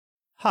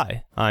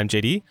Hi, I'm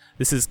JD.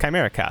 This is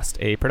ChimeraCast,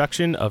 a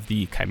production of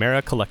the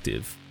Chimera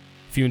Collective.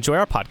 If you enjoy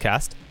our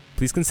podcast,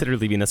 please consider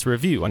leaving us a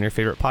review on your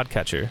favorite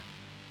podcatcher.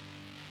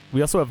 We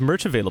also have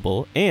merch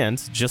available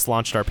and just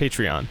launched our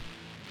Patreon.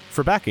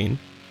 For backing,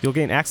 you'll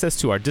gain access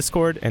to our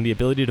Discord and the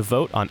ability to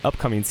vote on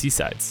upcoming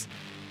C-Sides.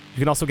 You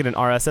can also get an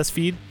RSS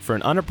feed for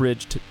an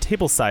unabridged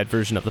tableside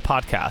version of the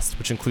podcast,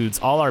 which includes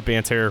all our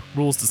banter,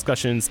 rules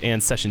discussions,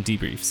 and session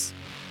debriefs.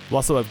 We'll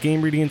also have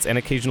game readings and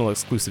occasional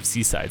exclusive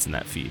C-Sides in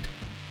that feed.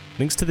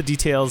 Links to the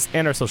details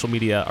and our social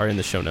media are in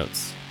the show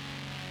notes.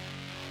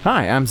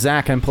 Hi, I'm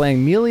Zach. I'm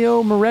playing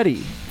Melio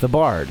Moretti, the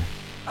Bard.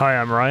 Hi,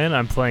 I'm Ryan.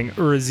 I'm playing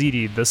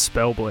Urazidi, the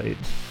Spellblade.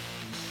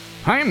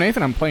 Hi, I'm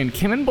Nathan. I'm playing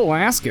Kinnan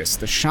Velasquez,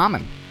 the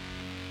Shaman.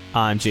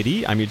 I'm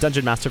JD. I'm your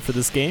Dungeon Master for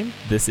this game.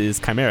 This is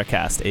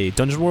ChimeraCast, a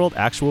Dungeon World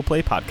actual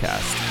play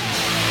podcast.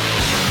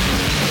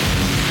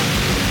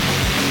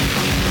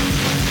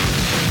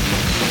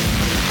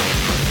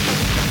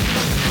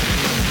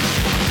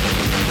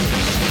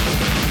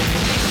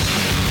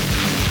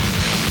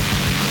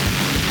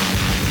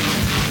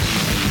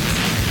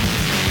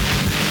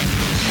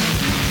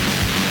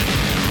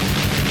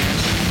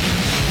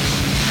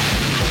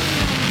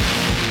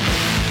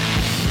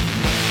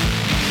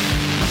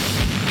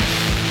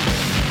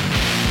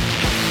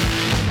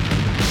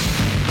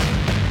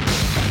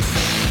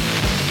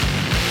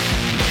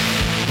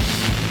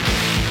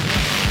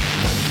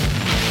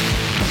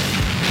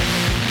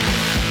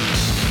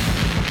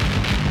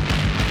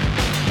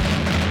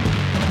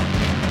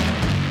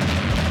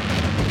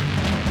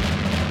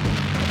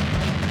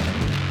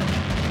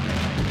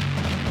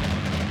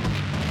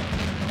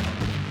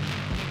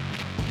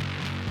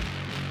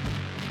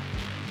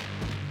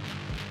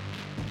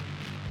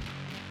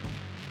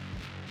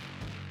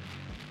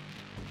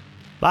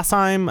 Last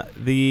time,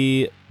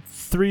 the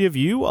three of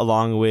you,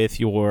 along with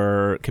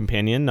your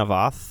companion,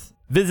 Navath,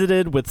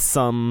 visited with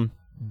some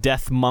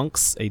death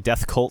monks, a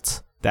death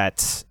cult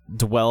that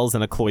dwells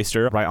in a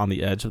cloister right on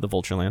the edge of the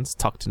Vulturelands,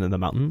 tucked into the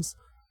mountains.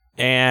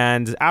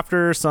 And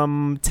after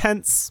some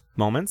tense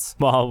moments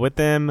while with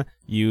them,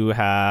 you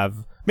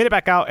have made it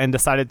back out and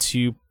decided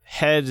to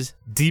head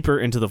deeper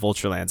into the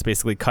Vulturelands,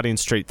 basically cutting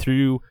straight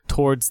through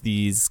towards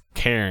these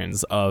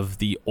cairns of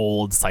the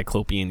old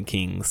Cyclopean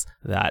kings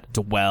that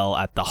dwell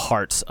at the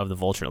heart of the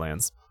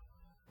Vulturelands.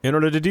 In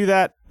order to do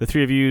that, the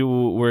three of you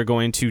were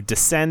going to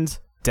descend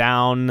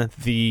down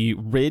the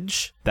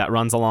ridge that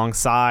runs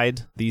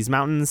alongside these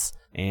mountains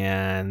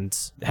and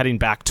heading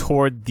back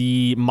toward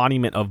the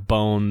Monument of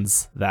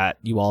Bones that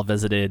you all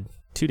visited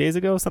 2 days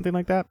ago, something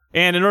like that.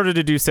 And in order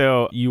to do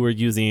so, you were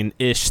using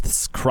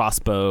Ishth's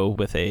crossbow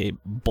with a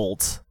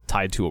bolt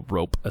tied to a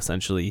rope,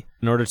 essentially,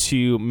 in order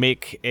to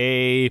make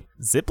a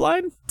zip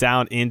line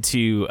down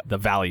into the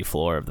valley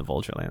floor of the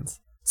Vulturelands.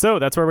 So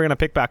that's where we're going to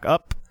pick back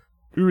up.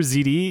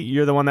 Urazidi,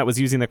 you're the one that was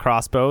using the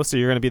crossbow, so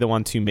you're going to be the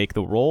one to make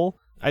the roll.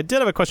 I did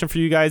have a question for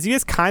you guys. You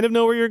guys kind of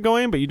know where you're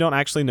going, but you don't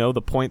actually know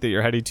the point that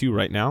you're heading to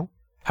right now.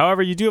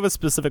 However, you do have a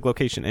specific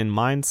location in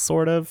mind,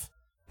 sort of,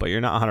 but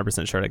you're not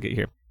 100% sure how to get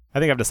here. I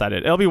think I've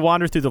decided. It'll be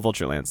wander through the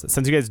Vulturelands.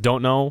 Since you guys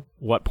don't know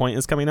what point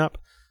is coming up,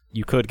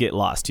 you could get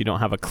lost. You don't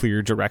have a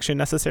clear direction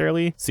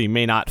necessarily, so you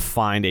may not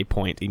find a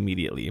point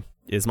immediately,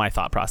 is my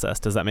thought process.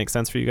 Does that make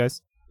sense for you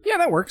guys? Yeah,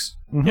 that works.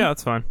 Mm-hmm. Yeah,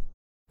 that's fine.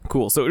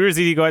 Cool. So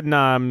Urazidi, go ahead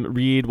and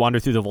read Wander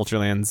Through the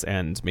Vulturelands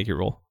and make your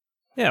roll.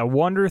 Yeah,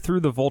 wander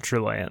through the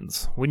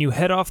Vulturelands. When you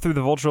head off through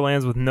the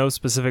Vulturelands with no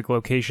specific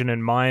location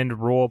in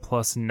mind, roll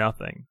plus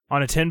nothing.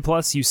 On a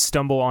 10+, you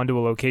stumble onto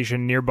a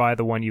location nearby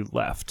the one you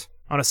left.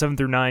 On a 7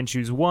 through 9,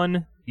 choose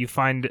one. You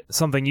find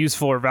something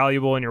useful or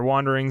valuable in your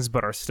wanderings,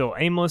 but are still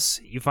aimless.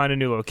 You find a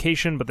new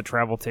location, but the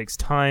travel takes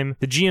time.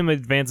 The GM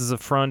advances a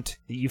front.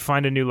 You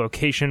find a new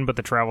location, but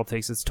the travel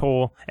takes its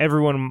toll.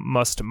 Everyone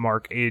must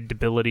mark a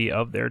debility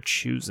of their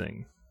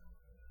choosing.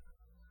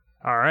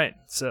 Alright,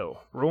 so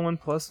rolling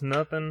plus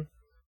nothing.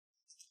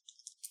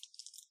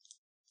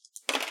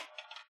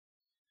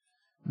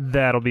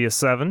 That'll be a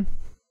 7.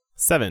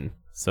 7.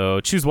 So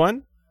choose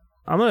one.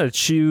 I'm going to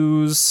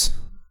choose...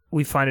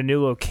 We find a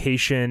new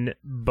location,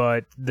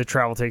 but the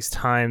travel takes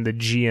time. The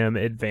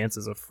GM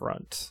advances a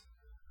front.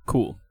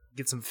 Cool.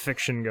 Get some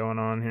fiction going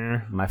on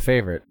here. My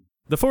favorite.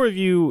 The four of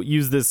you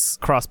use this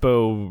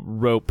crossbow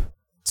rope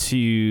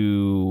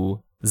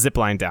to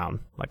zipline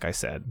down, like I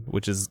said,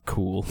 which is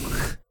cool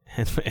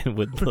and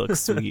would look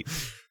sweet.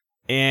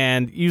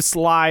 And you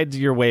slide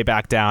your way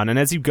back down, and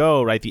as you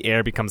go, right, the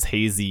air becomes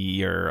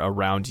hazy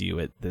around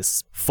you.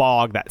 This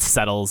fog that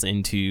settles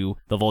into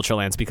the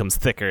Vulturelands becomes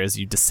thicker as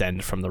you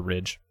descend from the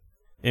ridge.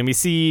 And we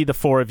see the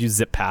four of you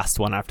zip past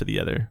one after the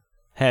other,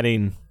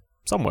 heading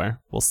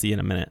somewhere. We'll see in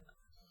a minute.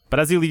 But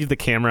as you leave, the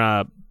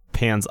camera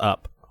pans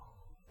up.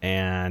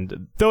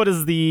 And though it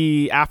is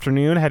the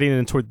afternoon, heading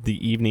in toward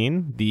the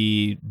evening,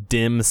 the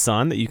dim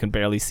sun that you can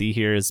barely see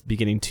here is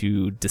beginning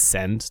to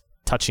descend,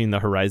 touching the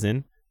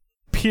horizon.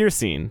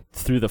 Piercing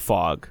through the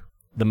fog,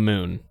 the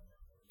moon.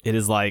 It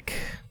is like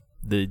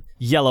the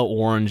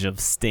yellow-orange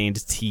of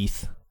stained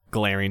teeth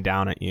glaring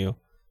down at you.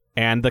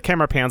 And the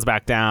camera pans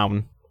back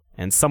down,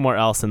 and somewhere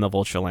else in the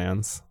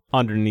Vulturelands,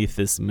 underneath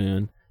this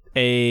moon,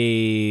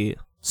 a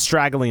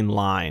straggling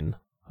line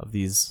of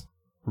these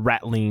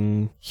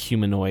rattling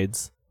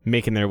humanoids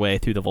making their way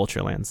through the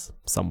Vulturelands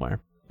somewhere.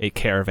 A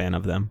caravan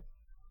of them.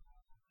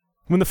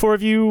 When the four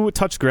of you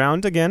touch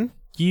ground again,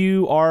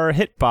 you are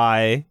hit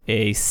by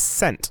a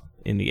scent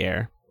in the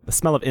air. The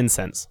smell of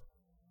incense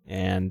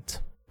and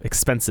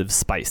expensive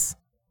spice.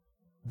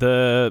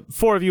 The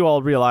four of you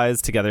all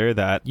realize together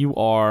that you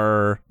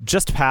are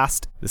just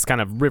past this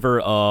kind of river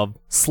of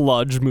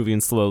sludge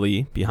moving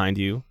slowly behind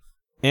you.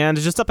 And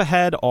just up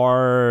ahead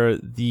are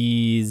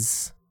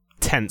these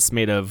tents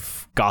made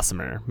of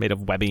gossamer, made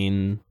of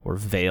webbing or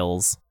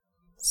veils.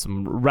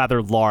 Some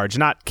rather large,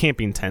 not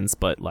camping tents,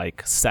 but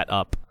like set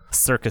up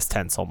circus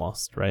tents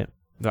almost, right?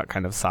 That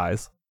kind of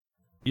size.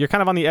 You're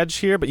kind of on the edge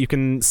here, but you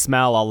can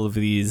smell all of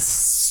these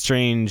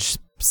strange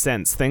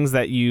scents, things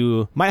that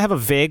you might have a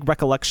vague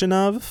recollection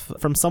of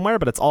from somewhere,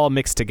 but it's all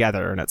mixed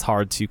together and it's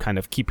hard to kind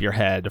of keep your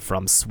head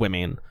from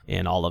swimming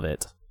in all of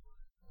it.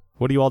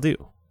 What do you all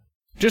do?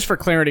 Just for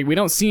clarity, we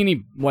don't see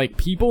any, like,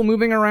 people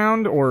moving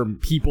around or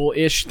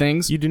people-ish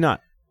things. You do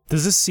not.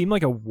 Does this seem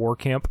like a war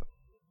camp?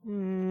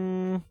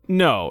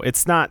 No,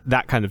 it's not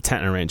that kind of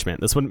tent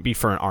arrangement. This wouldn't be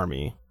for an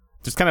army.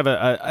 Just kind of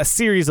a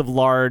series of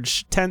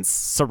large tents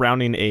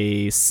surrounding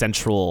a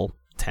central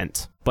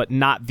tent, but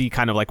not the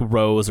kind of like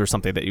rows or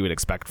something that you would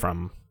expect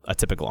from a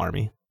typical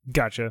army.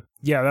 Gotcha.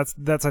 Yeah,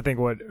 that's I think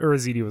what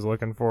Urazidi was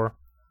looking for.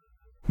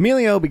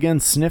 Melio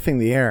begins sniffing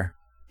the air.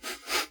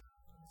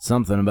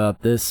 Something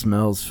about this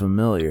smells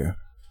familiar.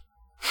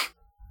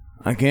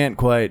 I can't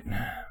quite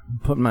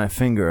put my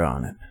finger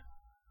on it.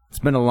 It's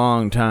been a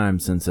long time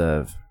since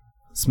I've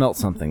smelt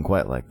something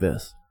quite like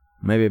this.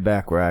 Maybe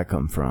back where I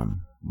come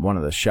from, one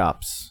of the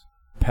shops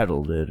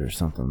peddled it or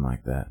something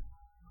like that.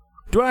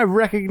 Do I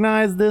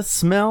recognize this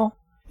smell?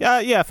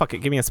 Yeah, fuck it.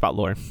 Give me a spot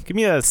lore. Give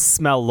me a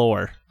smell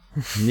lore.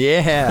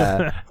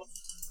 Yeah.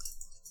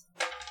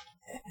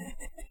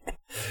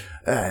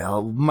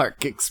 I'll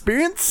mark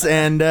experience,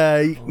 and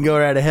you can go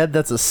right ahead.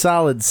 That's a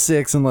solid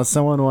 6, unless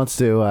someone wants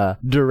to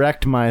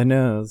direct my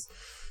nose.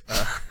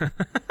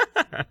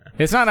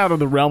 It's not out of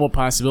the realm of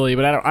possibility,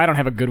 but I don't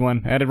have a good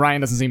one. And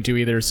Ryan doesn't seem to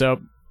either,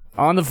 so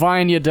on the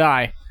vine you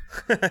die.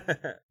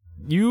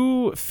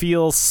 You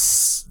feel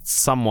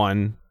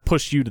someone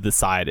push you to the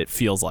side, it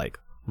feels like,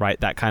 right?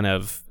 That kind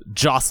of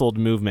jostled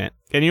movement.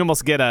 And you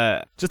almost get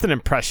just an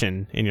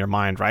impression in your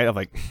mind, right? Of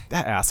like,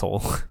 that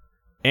asshole.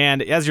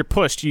 And as you're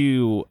pushed,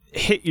 you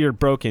hit your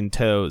broken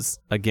toes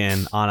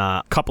again on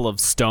a couple of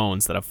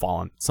stones that have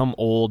fallen. Some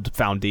old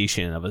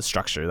foundation of a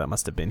structure that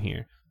must have been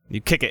here. You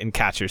kick it and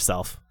catch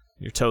yourself.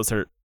 Your toes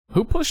hurt.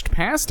 Who pushed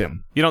past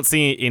him? You don't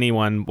see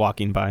anyone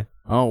walking by.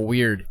 Oh,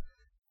 weird.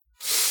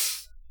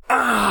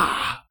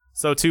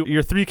 So to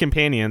your three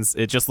companions,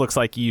 it just looks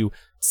like you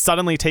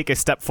suddenly take a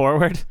step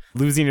forward,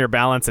 losing your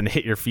balance, and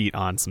hit your feet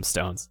on some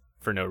stones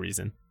for no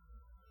reason.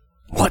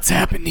 What's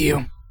happened to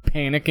you?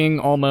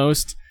 Panicking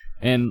almost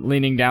and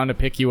leaning down to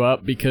pick you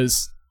up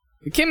because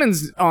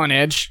Kimmon's on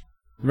edge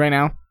right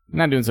now.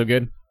 Not doing so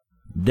good.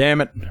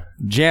 Damn it.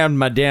 Jammed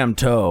my damn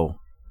toe.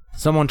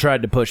 Someone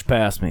tried to push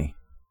past me.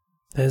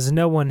 There's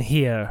no one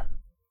here.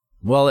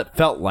 Well, it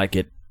felt like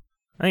it.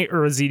 I think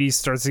Urazidi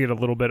starts to get a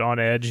little bit on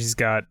edge. He's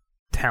got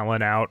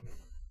talent out.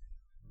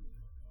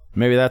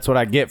 Maybe that's what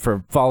I get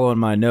for following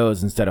my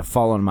nose instead of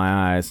following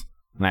my eyes.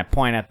 And I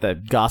point at the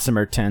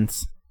gossamer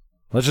tents.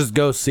 Let's just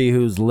go see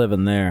who's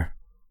living there.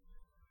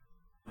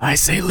 I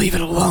say leave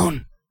it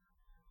alone.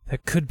 There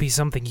could be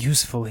something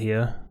useful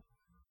here.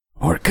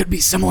 Or it could be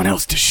someone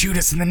else to shoot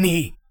us in the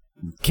knee.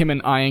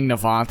 Kimmon eyeing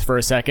Navath for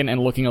a second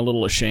and looking a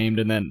little ashamed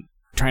and then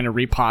trying to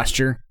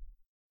reposture.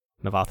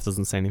 Navath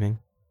doesn't say anything.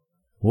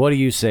 What do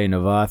you say,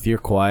 Navath? You're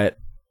quiet.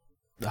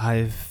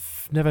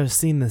 I've never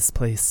seen this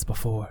place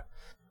before.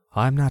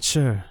 I'm not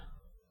sure.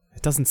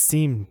 It doesn't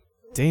seem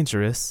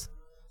dangerous.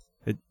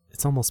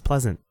 It's almost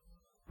pleasant,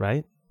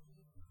 right?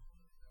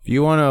 If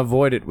you want to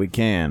avoid it, we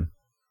can.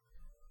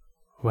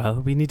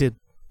 Well, we need to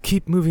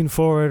keep moving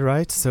forward,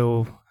 right?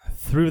 So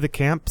through the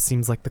camp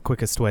seems like the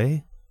quickest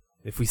way.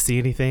 If we see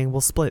anything,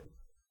 we'll split.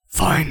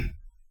 Fine.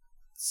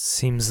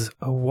 Seems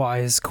a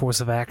wise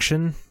course of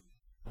action.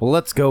 Well,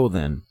 let's go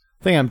then.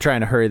 I think I'm trying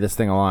to hurry this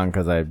thing along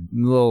because I'm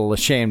a little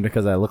ashamed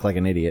because I look like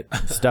an idiot.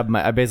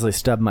 I basically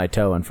stubbed my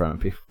toe in front of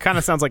people. Kind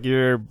of sounds like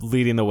you're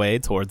leading the way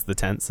towards the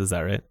tents, is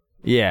that right?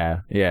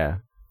 Yeah.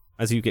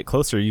 As you get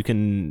closer, you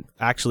can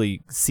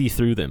actually see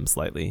through them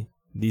slightly.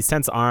 These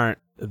tents aren't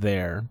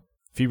there.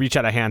 If you reach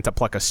out a hand to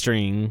pluck a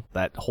string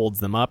that holds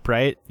them up,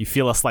 right, you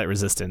feel a slight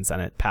resistance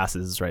and it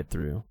passes right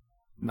through.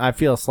 I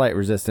feel a slight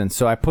resistance,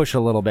 so I push a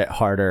little bit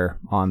harder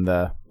on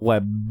the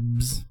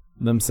webs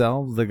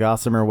themselves, the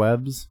gossamer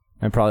webs,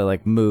 and probably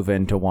like move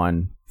into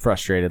one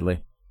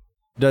frustratedly.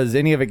 Does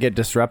any of it get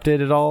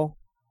disrupted at all?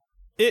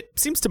 It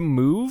seems to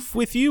move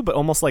with you, but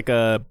almost like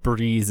a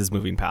breeze is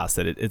moving past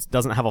it. It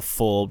doesn't have a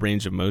full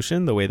range of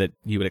motion the way that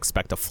you would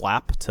expect a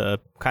flap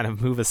to kind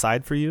of move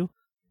aside for you.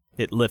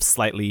 It lifts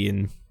slightly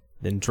and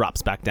then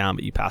drops back down,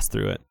 but you pass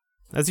through it.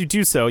 As you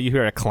do so, you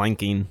hear a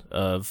clanking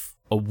of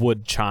a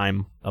wood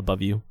chime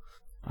above you.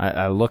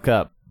 I look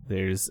up.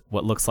 There's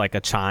what looks like a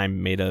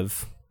chime made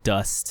of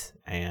dust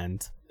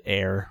and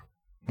air.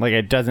 Like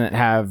it doesn't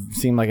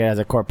seem like it has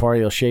a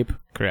corporeal shape.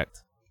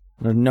 Correct.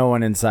 There's no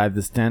one inside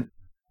this tent.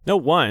 No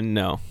one,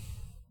 no.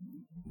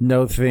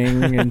 No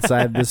thing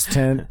inside this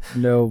tent.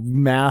 No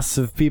mass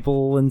of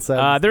people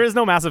inside. There is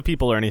no mass of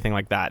people or anything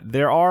like that.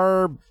 There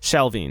are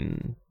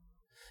shelving.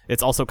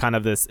 It's also kind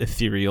of this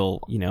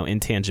ethereal,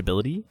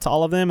 intangibility to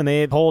all of them. And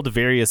they hold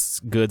various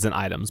goods and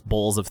items,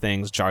 bowls of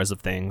things, jars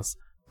of things,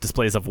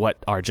 displays of what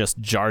are just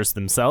jars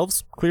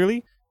themselves,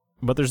 clearly.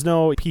 But there's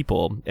no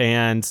people.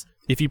 And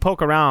if you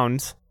poke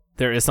around,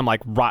 there is some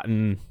like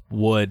rotten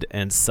wood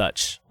and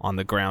such on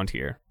the ground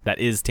here that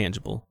is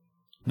tangible.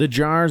 The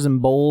jars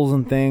and bowls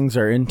and things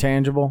are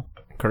intangible.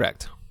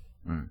 Correct.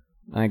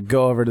 I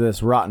go over to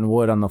this rotten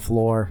wood on the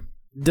floor.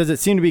 Does it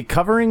seem to be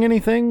covering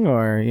anything,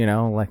 or,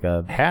 like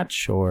a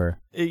hatch, or?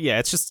 Yeah,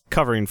 it's just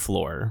covering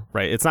floor,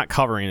 right? It's not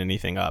covering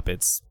anything up.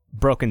 It's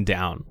broken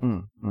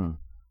down.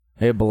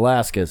 Hey,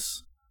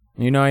 Velasquez,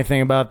 you know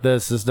anything about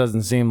this? This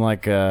doesn't seem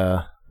like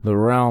the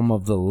realm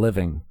of the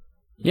living.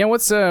 Yeah,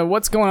 what's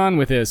going on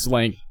with this?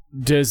 Like,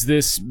 does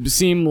this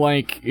seem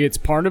like it's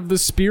part of the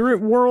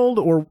spirit world,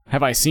 or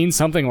have I seen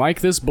something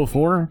like this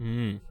before?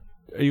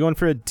 Are you going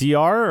for a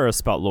DR or a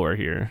spout lore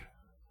here?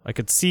 I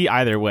could see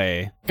either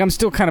way. I'm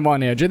still kind of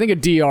on edge. I think a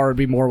DR would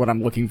be more what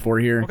I'm looking for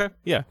here. Okay,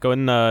 yeah. Go ahead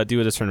and do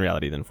a discern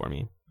reality then for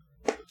me.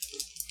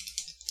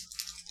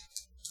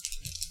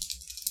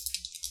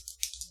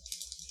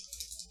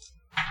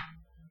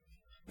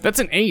 That's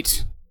an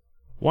 8.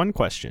 One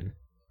question.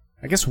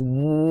 I guess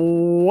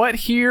what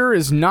here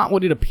is not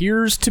what it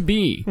appears to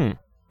be.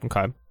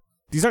 Okay.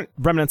 These aren't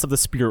remnants of the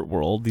spirit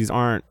world. These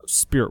aren't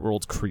spirit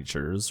world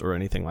creatures or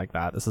anything like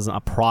that. This isn't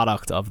a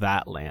product of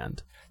that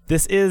land.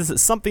 This is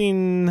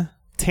something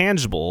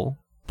tangible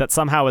that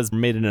somehow has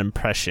made an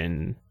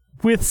impression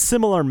with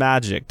similar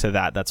magic to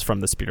that's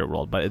from the spirit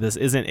world, but this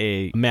isn't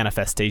a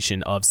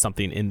manifestation of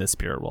something in the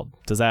spirit world.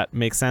 Does that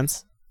make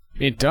sense?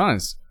 It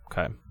does.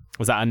 Okay.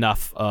 Was that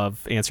enough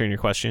of answering your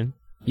question?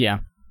 Yeah.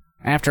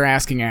 After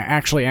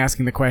actually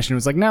asking the question, it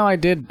was like, no, I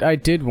did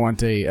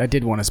want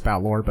a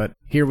spout lore, but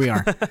here we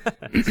are.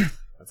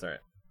 That's all right.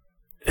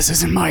 This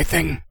isn't my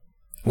thing.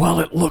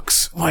 While it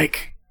looks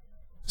like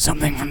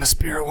something from the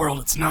spirit world,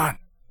 it's not.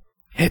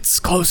 It's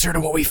closer to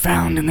what we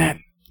found in that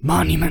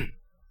monument.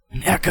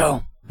 An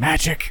echo.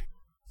 Magic.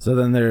 So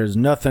then there's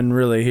nothing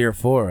really here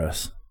for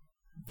us.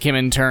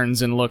 Kimmin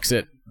turns and looks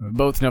at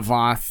both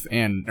Navath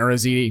and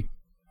Urazidi.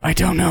 I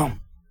don't know.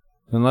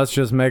 Then let's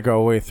just make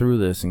our way through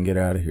this and get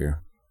out of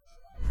here.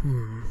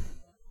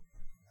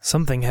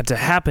 Something had to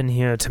happen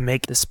here to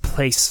make this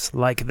place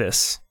like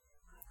this.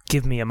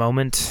 Give me a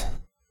moment.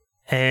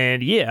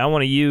 And yeah, I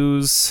want to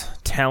use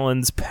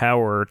Talon's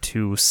power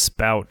to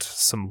spout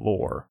some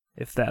lore,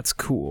 if that's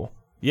cool.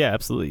 Yeah,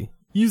 absolutely.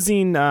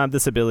 Using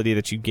this ability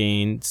that you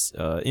gained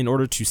in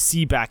order to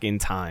see back in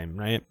time,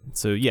 right?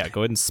 So yeah,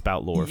 go ahead and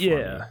spout lore for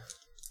me.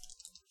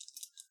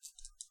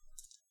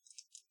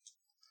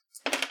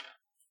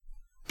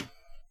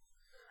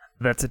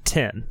 That's a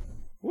 10.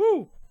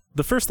 Woo!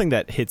 The first thing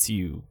that hits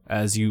you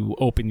as you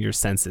open your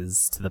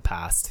senses to the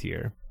past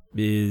here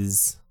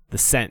is the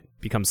scent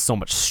becomes so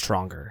much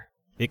stronger.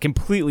 It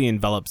completely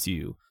envelops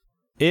you.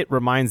 It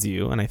reminds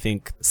you, and I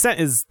think scent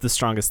is the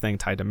strongest thing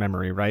tied to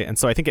memory, right? And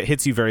so I think it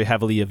hits you very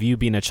heavily of you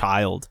being a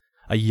child,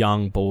 a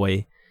young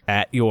boy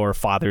at your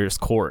father's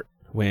court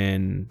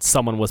when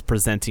someone was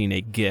presenting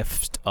a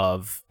gift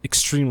of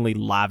extremely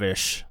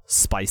lavish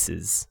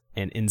spices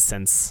and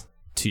incense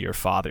to your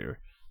father.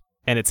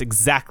 And it's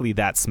exactly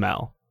that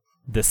smell.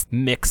 This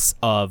mix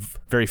of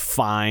very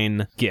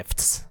fine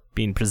gifts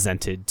being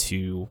presented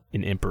to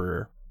an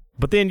emperor.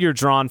 But then you're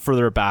drawn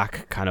further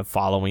back, kind of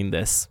following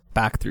this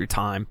back through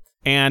time.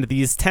 And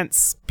these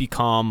tents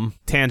become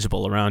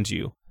tangible around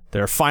you.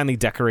 They're finely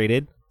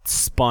decorated,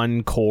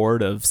 spun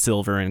cord of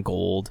silver and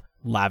gold.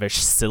 Lavish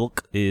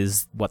silk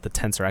is what the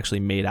tents are actually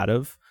made out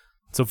of.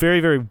 So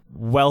very, very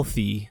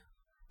wealthy.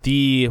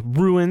 The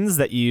ruins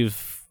that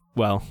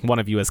one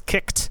of you has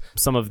kicked.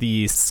 Some of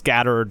the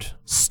scattered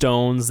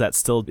stones that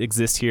still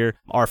exist here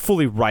are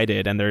fully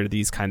righted, and they're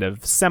these kind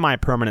of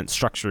semi-permanent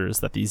structures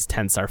that these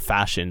tents are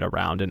fashioned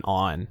around and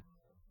on.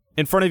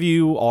 In front of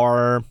you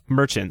are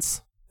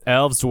merchants,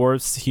 elves,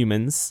 dwarves,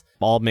 humans,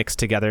 all mixed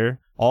together,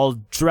 all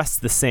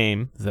dressed the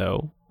same,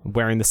 though,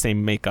 wearing the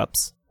same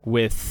makeups,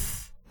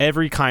 with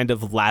every kind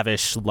of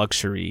lavish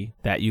luxury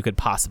that you could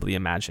possibly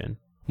imagine.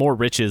 More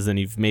riches than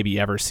you've maybe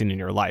ever seen in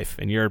your life,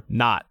 and you're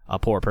not a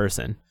poor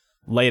person.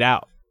 Laid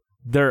out.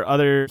 There are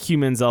other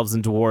humans, elves,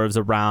 and dwarves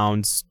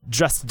around,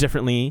 dressed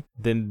differently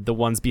than the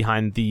ones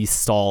behind these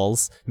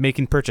stalls,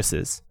 making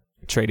purchases,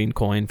 trading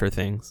coin for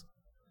things.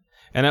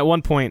 And at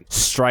one point,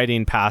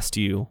 striding past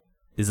you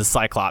is a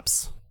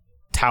cyclops,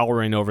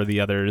 towering over the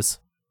others,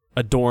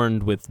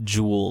 adorned with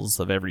jewels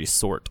of every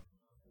sort,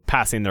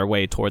 passing their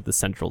way toward the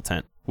central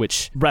tent,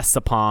 which rests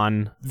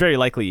upon, very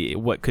likely,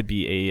 what could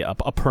be a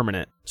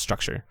permanent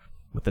structure,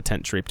 with the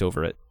tent draped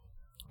over it.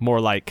 More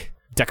like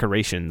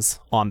decorations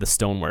on the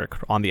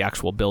stonework, on the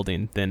actual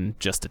building, than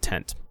just a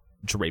tent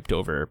draped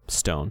over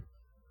stone.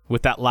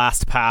 With that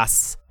last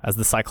pass, as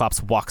the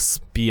Cyclops walks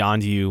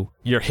beyond you,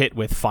 you're hit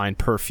with fine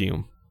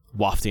perfume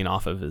wafting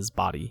off of his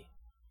body.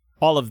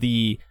 All of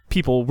the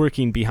people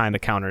working behind the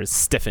counters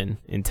stiffen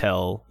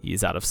until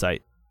he's out of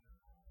sight.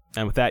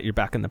 And with that, you're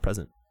back in the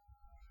present.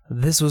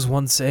 This was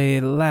once a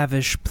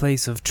lavish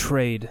place of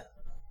trade.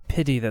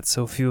 Pity that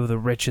so few of the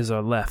riches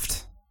are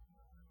left.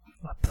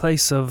 A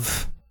place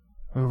of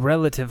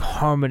relative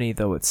harmony,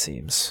 though it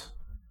seems.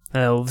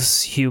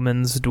 Elves,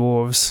 humans,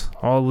 dwarves,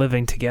 all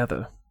living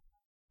together.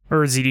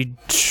 Urzidi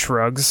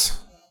shrugs.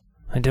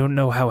 I don't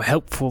know how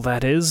helpful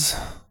that is,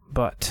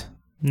 but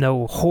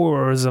no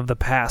horrors of the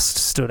past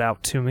stood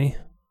out to me.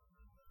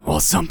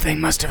 Well, something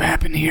must have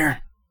happened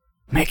here.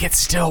 Make it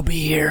still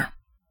be here.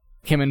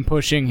 Kimmin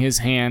pushing his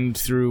hand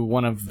through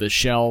one of the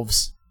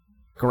shelves,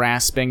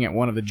 grasping at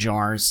one of the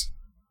jars.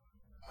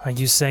 Are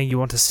you saying you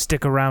want to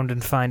stick around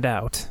and find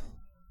out?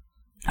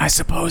 I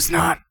suppose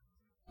not.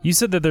 You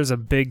said that there's a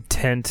big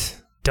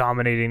tent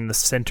dominating the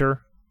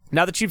center.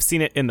 Now that you've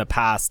seen it in the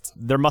past,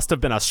 there must have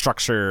been a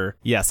structure,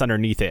 yes,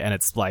 underneath it, and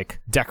it's like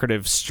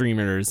decorative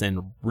streamers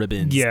and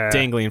ribbons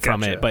dangling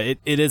from it, but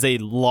it is a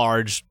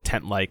large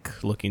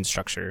tent-like looking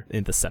structure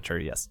in the center,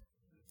 yes.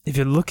 If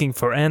you're looking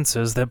for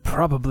answers, they're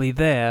probably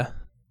there.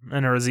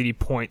 And Urzidi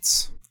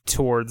points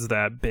towards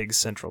that big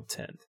central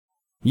tent.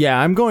 Yeah,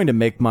 I'm going to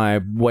make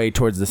my way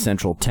towards the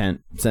central tent,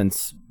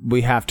 since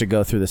we have to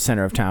go through the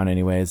center of town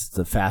anyways. It's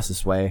the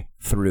fastest way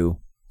through.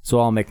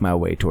 So I'll make my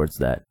way towards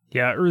that.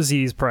 Yeah,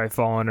 Urzidi's probably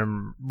following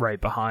him right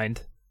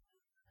behind.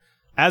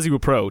 As you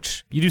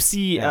approach, you do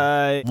see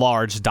a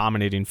large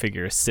dominating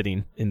figure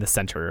sitting in the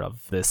center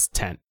of this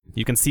tent.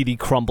 You can see the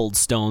crumbled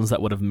stones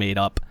that would have made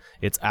up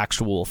its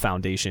actual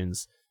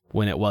foundations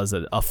when it was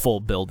a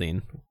full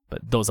building,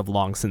 but those have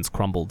long since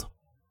crumbled,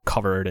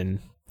 covered in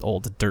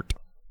old dirt.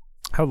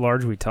 How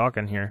large are we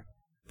talking here?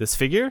 This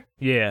figure?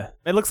 Yeah.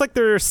 It looks like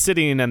they're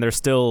sitting and they're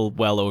still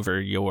well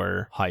over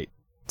your height.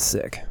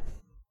 Sick.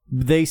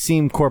 They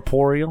seem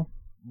corporeal.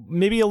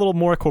 Maybe a little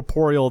more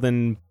corporeal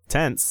than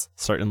tense,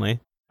 certainly.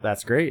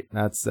 That's great.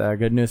 That's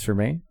good news for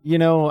me. You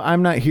know,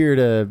 I'm not here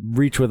to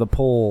reach with a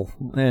pole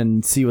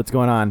and see what's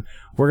going on.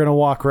 We're going to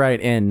walk right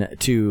in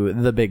to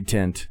the big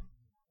tent.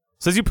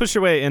 So as you push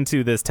your way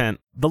into this tent,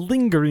 the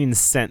lingering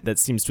scent that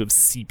seems to have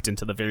seeped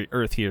into the very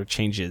earth here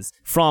changes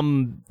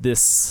from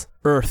this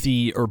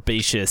earthy,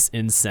 herbaceous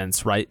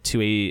incense, right,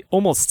 to a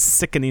almost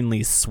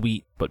sickeningly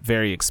sweet but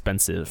very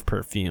expensive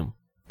perfume.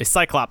 A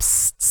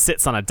Cyclops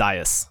sits on a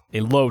dais,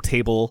 a low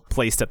table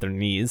placed at their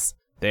knees.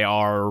 They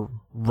are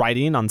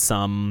writing on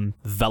some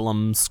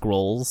vellum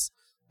scrolls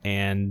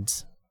and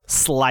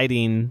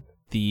sliding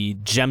the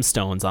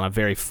gemstones on a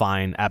very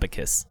fine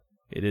abacus.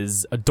 It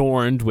is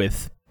adorned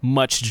with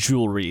much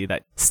jewelry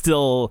that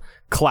still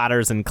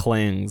clatters and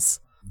clings,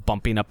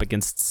 bumping up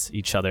against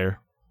each other.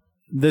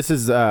 This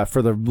is,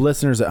 for the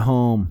listeners at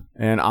home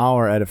and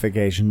our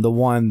edification, the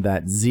one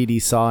that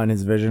ZD saw in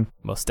his vision.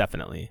 Most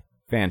definitely.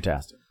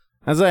 Fantastic.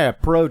 As I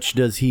approach,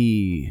 does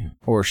he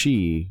or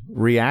she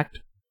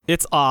react?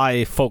 Its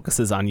eye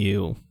focuses on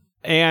you,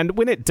 and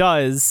when it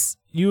does,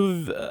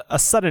 you've a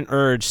sudden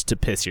urge to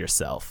piss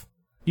yourself.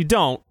 You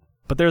don't,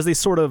 but there's a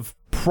sort of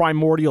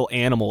primordial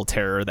animal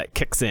terror that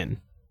kicks in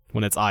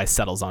when its eye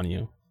settles on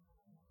you.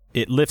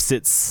 It lifts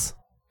its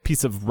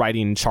piece of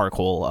writing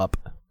charcoal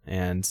up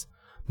and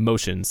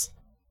motions.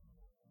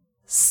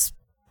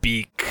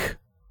 Speak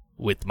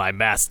with my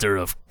master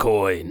of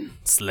coin,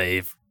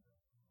 slave.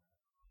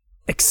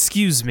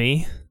 Excuse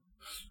me.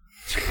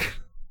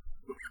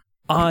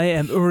 I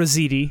am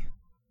Urzidi,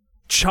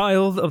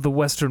 child of the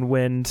Western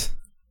Wind,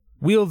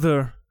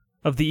 wielder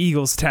of the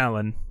Eagle's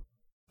Talon,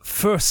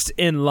 first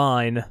in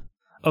line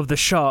of the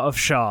Shah of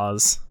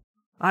Shahs.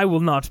 I will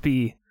not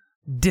be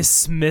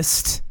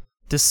dismissed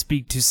to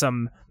speak to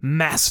some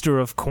master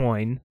of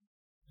coin.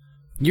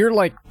 You're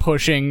like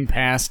pushing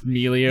past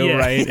Melio,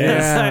 right?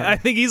 Yeah. I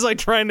think he's like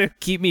trying to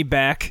keep me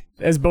back.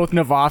 As both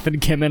Navath and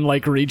Kimmin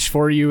like reach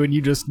for you and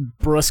you just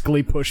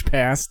brusquely push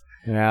past.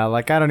 Yeah,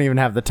 like I don't even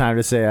have the time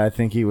to say I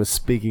think he was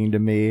speaking to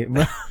me.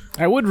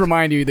 I would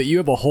remind you that you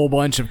have a whole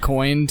bunch of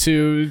coin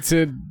to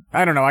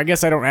I don't know, I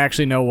guess I don't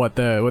actually know what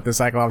the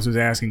Cyclops was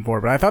asking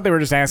for, but I thought they were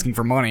just asking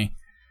for money.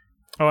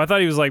 Oh, I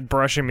thought he was like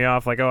brushing me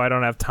off, like, oh, I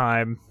don't have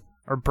time.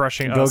 Or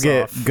brushing us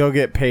off. Go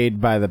get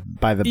paid by the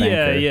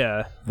banker.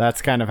 Yeah.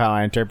 That's kind of how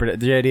I interpret it.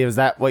 JD, is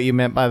that what you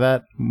meant by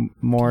that?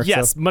 More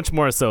Yes, so? much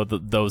more so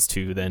those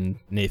two than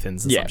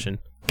Nathan's assumption.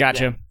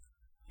 Gotcha. Yeah.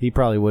 He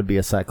probably would be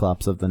a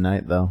Cyclops of the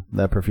night, though.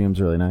 That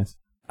perfume's really nice.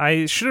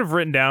 I should have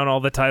written down all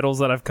the titles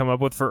that I've come up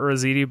with for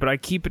Urzidi, but I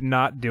keep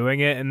not doing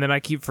it, and then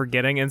I keep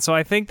forgetting. And so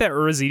I think that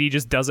Urzidi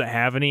just doesn't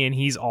have any, and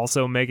he's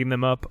also making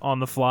them up on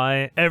the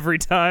fly every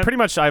time. Pretty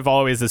much, I've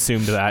always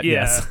assumed that,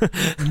 yes.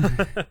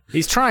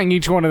 He's trying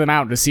each one of them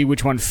out to see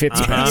which one fits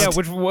best.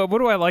 Yeah, what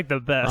do I like the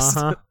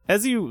best?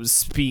 As you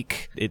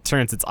speak, it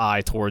turns its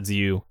eye towards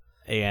you,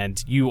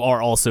 and you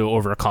are also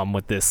overcome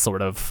with this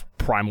sort of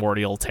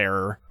primordial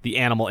terror, the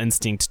animal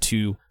instinct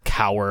to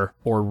cower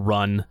or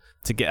run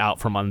to get out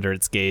from under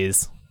its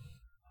gaze.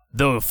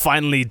 Though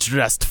finally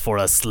dressed for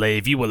a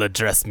slave, you will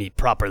address me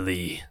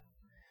properly.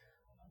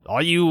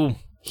 Are you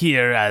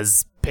here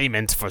as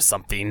payment for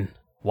something?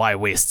 Why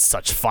waste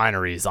such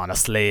fineries on a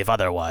slave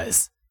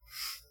otherwise?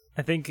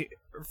 I think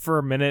for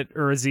a minute,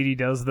 Urazidi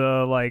does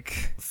the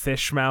like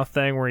fish mouth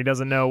thing where he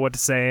doesn't know what to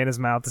say and his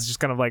mouth is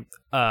just kind of like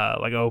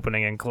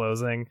opening and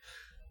closing.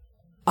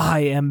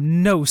 I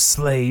am no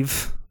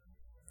slave.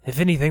 If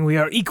anything, we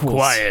are equals.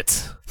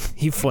 Quiet.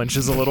 He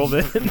flinches a little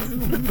bit.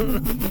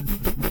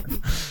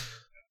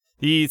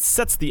 He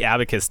sets the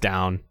abacus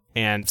down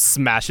and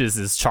smashes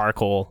his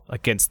charcoal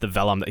against the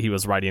vellum that he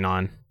was writing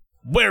on.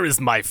 Where is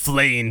my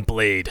flaying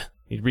blade?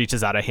 He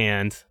reaches out a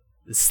hand.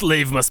 The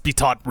slave must be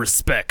taught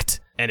respect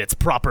and its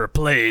proper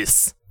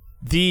place.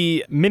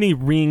 The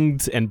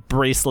many-ringed and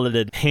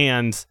braceleted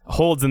hand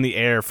holds in the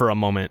air for a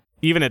moment.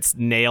 Even its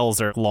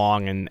nails are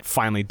long and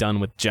finely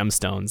done with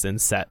gemstones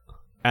inset.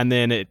 And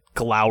then it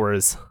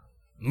glowers.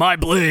 My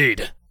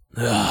blade!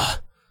 Ugh.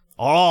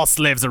 Are all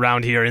slaves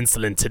around here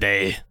insolent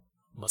today?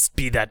 Must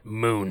be that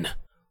moon.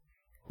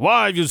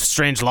 Why have you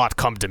strange lot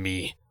come to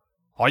me?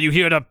 Are you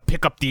here to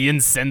pick up the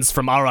incense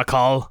from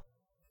Arakal?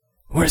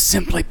 We're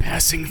simply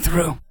passing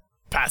through.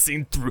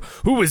 Passing through?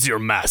 Who is your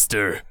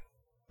master?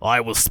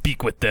 I will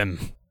speak with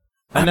them.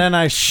 And then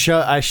I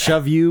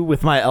shove you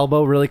with my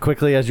elbow really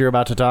quickly as you're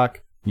about to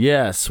talk.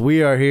 Yes,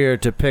 we are here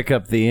to pick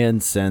up the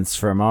incense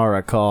from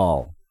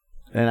Arakal.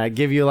 And I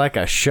give you like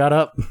a shut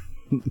up.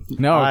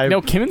 No,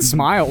 Kimmin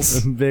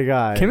smiles. Big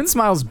eye. Kimmin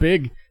smiles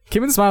big.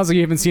 Kimmin smiles like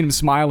you haven't seen him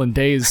smile in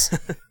days.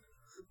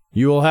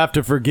 You will have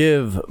to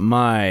forgive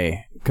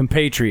my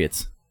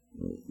compatriots.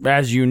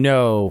 As you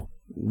know,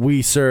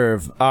 we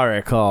serve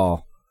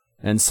Arakal,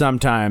 and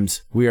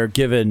sometimes we are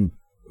given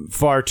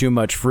far too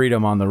much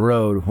freedom on the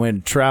road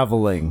when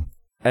traveling.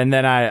 And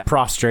then I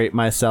prostrate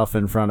myself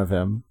in front of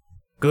him.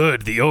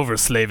 Good, the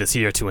overslave is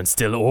here to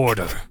instill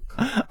order.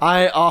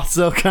 I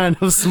also kind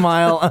of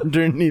smile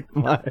underneath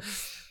my...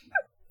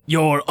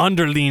 Your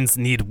underlings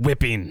need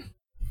whipping.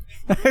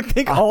 I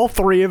think all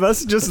three of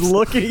us just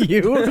look at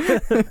you.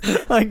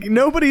 Like,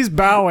 nobody's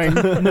bowing.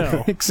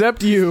 No.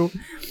 Except you.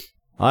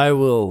 I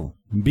will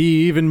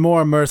be even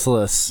more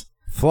merciless,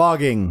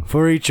 flogging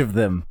for each of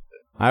them.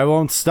 I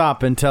won't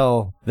stop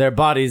until their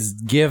bodies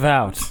give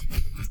out.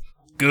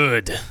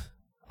 Good.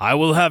 I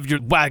will have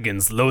your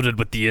wagons loaded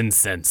with the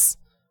incense.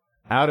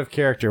 Out of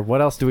character,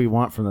 what else do we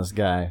want from this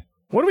guy?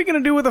 What are we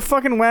going to do with a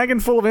fucking wagon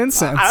full of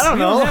incense? I don't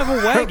know. We don't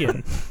have a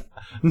wagon.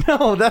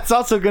 No, that's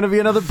also going to be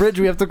another bridge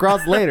we have to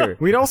cross later.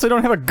 We also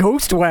don't have a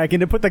ghost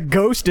wagon to put the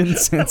ghost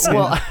incense in.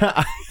 Well,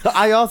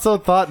 I also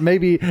thought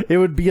maybe it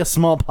would be a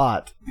small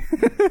pot.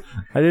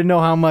 I didn't know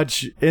how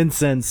much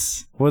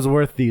incense was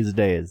worth these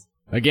days.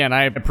 Again,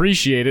 I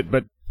appreciate it,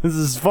 but This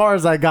is as far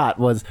as I got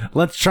was,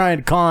 let's try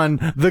and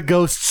con the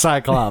ghost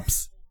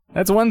Cyclops.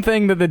 that's one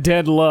thing that the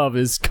dead love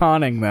is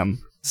conning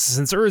them.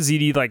 Since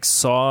Urazidi like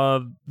saw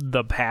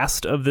the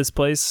past of this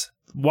place,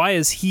 why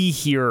is he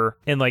here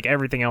and like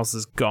everything else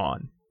is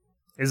gone?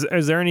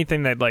 Is there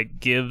anything that like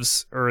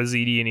gives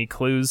Urazidi any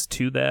clues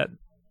to that?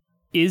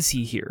 Is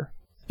he here?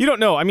 You don't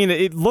know. I mean,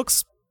 it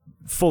looks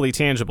fully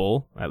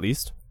tangible, at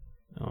least.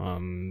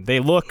 They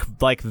look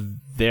like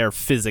they're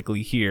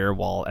physically here,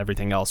 while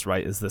everything else,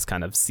 right, is this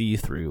kind of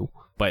see-through.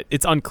 But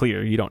it's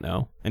unclear. You don't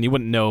know. And you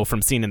wouldn't know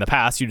from seeing in the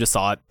past. You just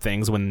saw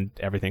things when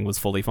everything was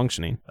fully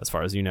functioning, as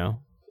far as you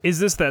know. Is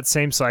this that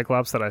same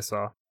Cyclops that I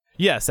saw?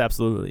 Yes,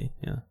 absolutely.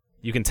 Yeah.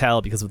 You can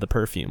tell because of the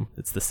perfume.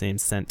 It's the same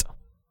scent.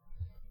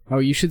 Oh,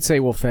 you should say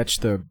we'll fetch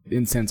the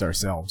incense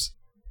ourselves.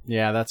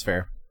 Yeah, that's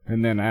fair.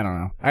 And then, I don't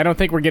know. I don't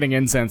think we're getting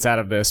incense out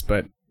of this,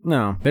 but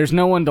No. there's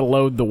no one to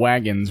load the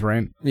wagons,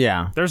 right?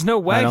 Yeah. There's no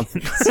wagons.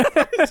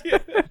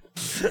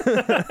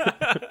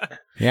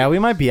 Yeah, we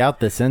might be out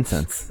this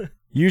incense.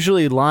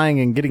 Usually lying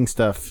and getting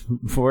stuff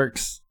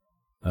works.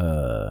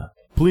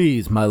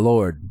 Please, my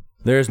lord,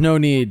 there's no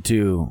need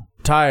to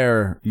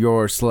tire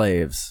your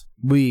slaves.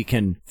 We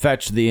can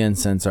fetch the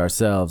incense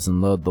ourselves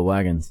and load the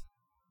wagons.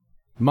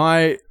 And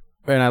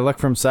I look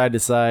from side to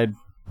side,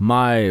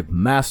 my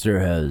master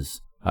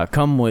has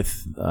come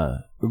with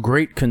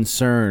great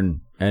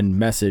concern and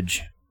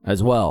message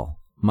as well,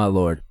 my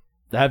lord.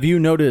 Have you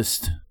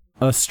noticed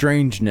a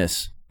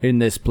strangeness in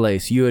this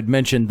place? You had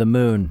mentioned the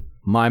moon.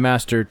 My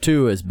master,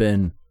 too, has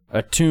been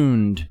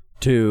attuned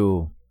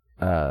to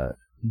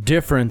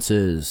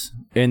differences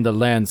in the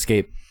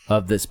landscape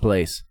of this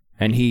place,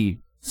 and he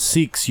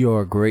seeks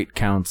your great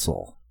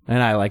counsel.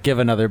 And I give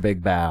another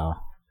big bow.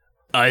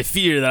 I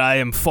fear that I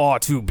am far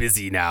too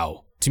busy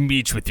now to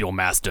meet with your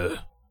master.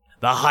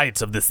 The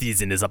height of the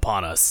season is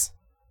upon us.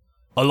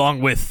 Along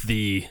with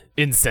the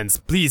incense,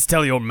 please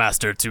tell your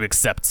master to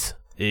accept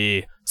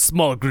a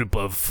small group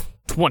of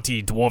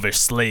 20 dwarvish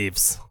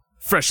slaves,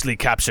 freshly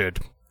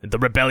captured. The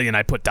rebellion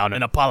I put down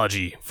an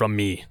apology from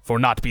me for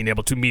not being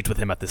able to meet with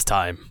him at this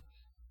time.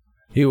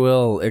 He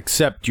will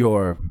accept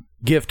your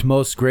gift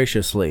most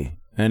graciously,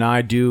 and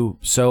I do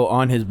so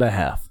on his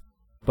behalf.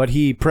 But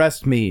he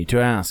pressed me to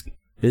ask,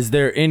 is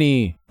there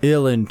any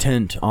ill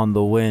intent on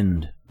the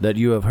wind that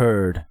you have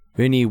heard?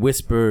 Any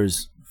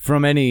whispers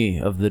from any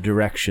of the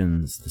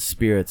directions, the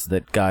spirits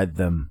that guide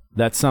them,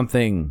 that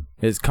something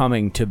is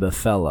coming to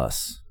befell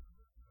us?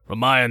 From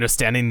my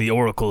understanding, the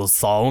oracles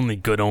saw only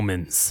good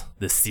omens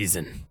this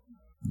season.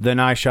 Then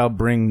I shall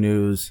bring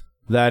news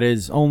that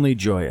is only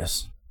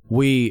joyous.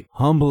 We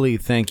humbly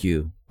thank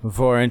you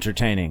for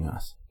entertaining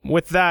us.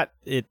 With that,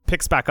 it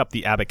picks back up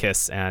the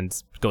abacus and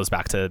goes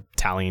back to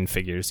tallying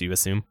figures, you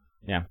assume.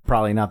 Yeah,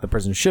 probably not the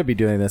person who should be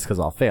doing this because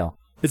I'll fail.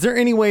 Is there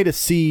any way to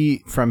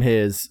see from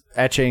his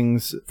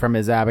etchings, from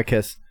his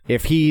abacus,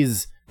 if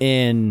he's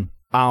in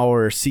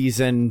our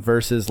season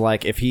versus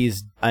like if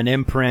he's an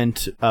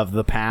imprint of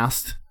the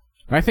past?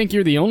 I think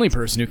you're the only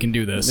person who can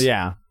do this.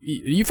 Yeah.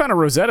 You found a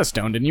Rosetta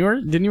Stone, didn't you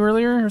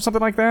earlier, or something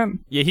like that?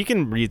 Yeah, he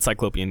can read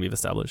Cyclopean, we've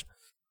established.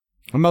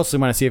 I mostly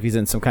want to see if he's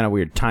in some kind of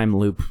weird time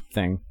loop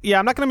thing. Yeah,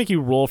 I'm not going to make you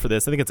roll for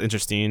this. I think it's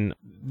interesting.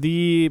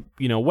 The,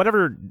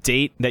 whatever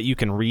date that you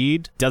can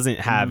read doesn't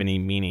have any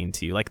meaning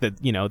to you. Like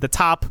the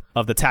top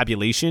of the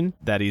tabulation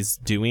that he's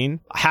doing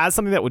has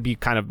something that would be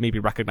kind of maybe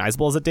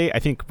recognizable as a date. I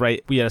think,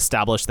 right, we had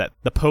established that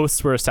the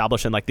posts were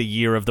established in like the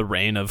year of the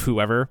reign of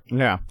whoever.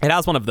 Yeah. It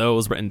has one of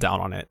those written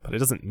down on it, but it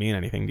doesn't mean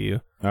anything to you.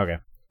 Okay.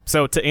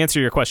 So to answer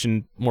your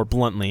question more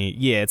bluntly,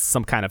 yeah, it's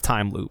some kind of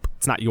time loop.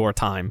 It's not your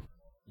time.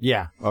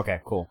 Yeah.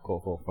 Okay. Cool.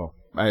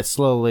 I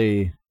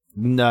slowly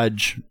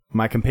nudge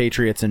my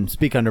compatriots and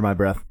speak under my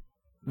breath.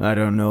 I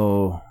don't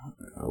know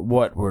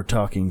what we're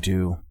talking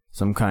to.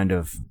 Some kind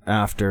of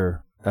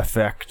after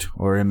effect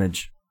or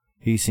image.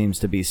 He seems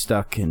to be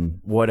stuck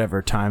in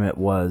whatever time it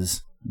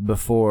was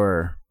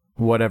before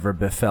whatever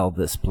befell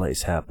this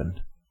place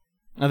happened.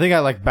 I think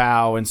I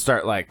bow and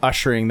start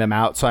ushering them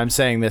out. So I'm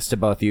saying this to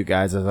both you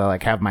guys as I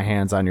have my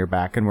hands on your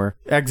back and we're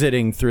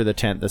exiting through the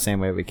tent the same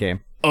way we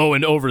came. Oh,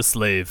 and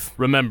overslave,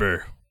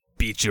 remember,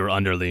 beat your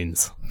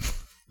underlings.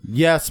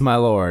 Yes, my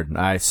lord,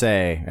 I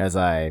say as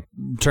I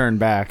turn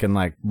back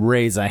and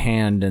raise a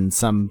hand in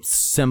some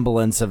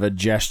semblance of a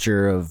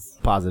gesture of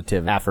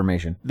positive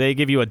affirmation. They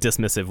give you a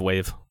dismissive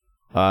wave.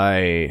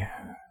 I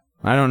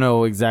don't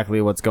know exactly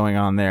what's going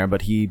on there,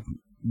 but he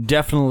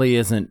definitely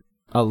isn't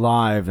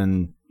alive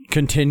and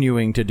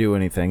continuing to do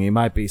anything. He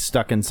might be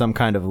stuck in some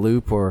kind of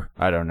loop or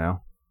I don't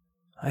know.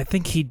 I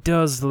think he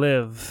does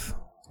live,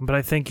 but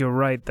I think you're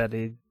right that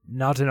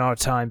not in our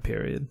time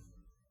period.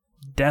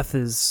 Death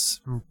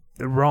is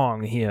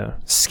wrong here,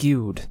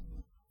 skewed.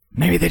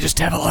 Maybe they just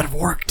have a lot of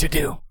work to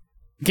do.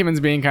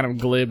 Kimmon's being kind of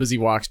glib as he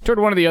walks toward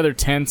one of the other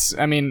tents.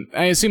 I mean,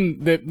 I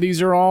assume that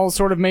these are all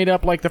sort of made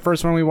up like the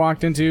first one we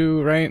walked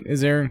into, right?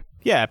 Is there...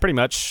 Yeah, pretty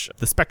much.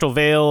 The spectral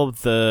veil,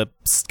 the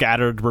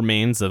scattered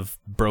remains of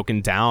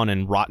broken down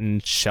and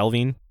rotten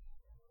shelving.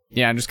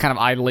 Yeah, just kind of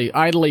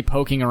idly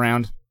poking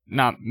around,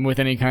 not with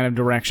any kind of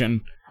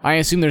direction. I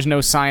assume there's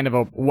no sign of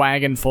a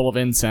wagon full of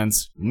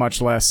incense,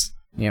 much less,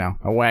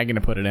 a wagon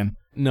to put it in.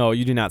 No,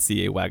 you do not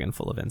see a wagon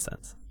full of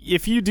incense.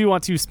 If you do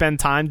want to spend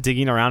time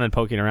digging around and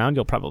poking around,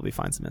 you'll probably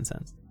find some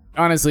incense.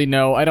 Honestly,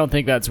 no, I don't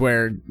think that's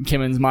where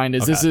Kimmon's mind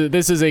is. Okay.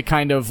 This is a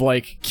kind of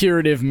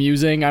curative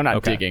musing. I'm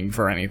not digging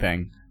for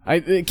anything.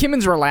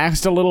 Kimmon's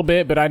relaxed a little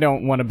bit, but I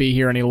don't want to be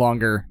here any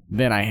longer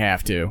than I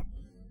have to.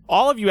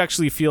 All of you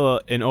actually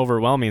feel an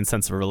overwhelming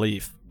sense of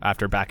relief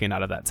after backing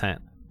out of that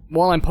tent.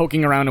 While I'm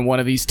poking around in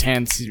one of these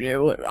tents,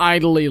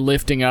 idly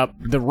lifting up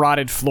the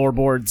rotted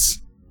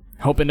floorboards,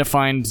 hoping to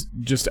find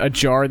just a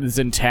jar that's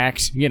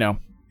intact,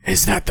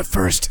 Is that the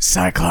first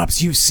Cyclops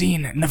you've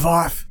seen,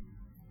 Navoth?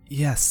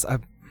 Yes,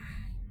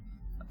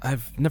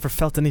 I've never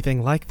felt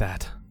anything like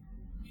that.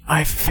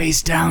 I've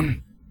faced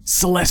down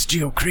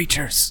celestial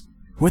creatures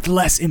with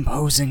less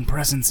imposing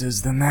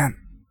presences than that.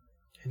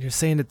 And you're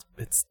saying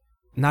it's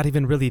not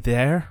even really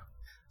there?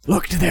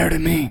 Looked there to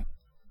me.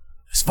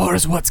 As far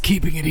as what's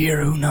keeping it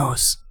here, who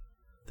knows?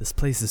 This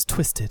place is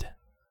twisted.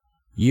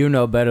 You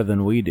know better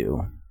than we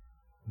do.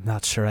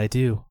 Not sure I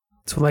do.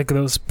 It's like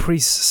those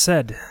priests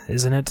said,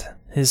 isn't it?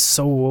 His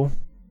soul,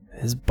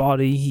 his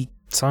body,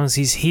 as long as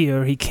he's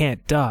here, he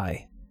can't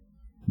die.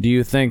 Do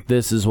you think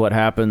this is what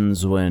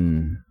happens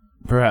when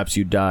perhaps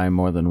you die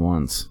more than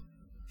once?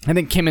 I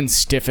think Kimmon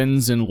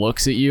stiffens and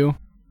looks at you.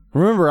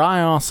 Remember,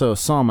 I also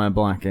saw my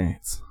Black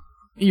Eights.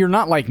 You're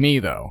not like me,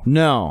 though.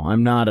 No,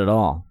 I'm not at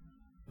all.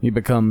 You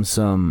become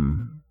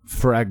some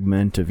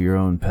fragment of your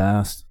own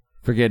past,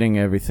 forgetting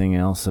everything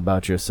else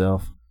about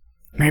yourself.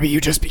 Maybe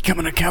you just become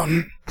an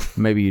accountant.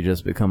 Maybe you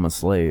just become a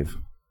slave.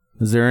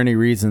 Is there any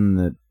reason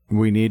that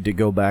we need to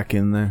go back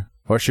in there?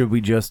 Or should we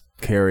just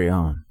carry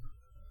on?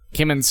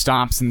 Kimmon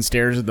stops and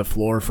stares at the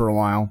floor for a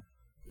while.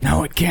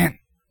 No, it can't.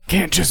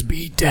 Can't just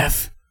be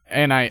death.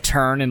 And I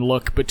turn and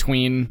look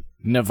between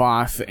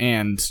Navoth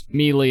and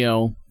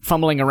Melio,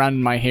 fumbling around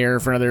in my hair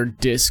for another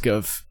disc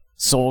of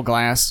soul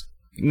glass.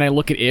 And I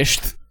look at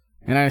Isht,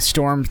 and I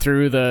storm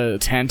through the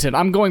tent, and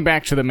I'm going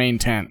back to the main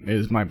tent,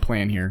 is my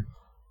plan here.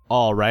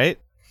 All right.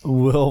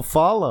 We'll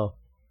follow.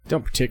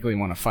 Don't particularly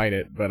want to fight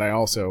it, but I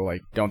also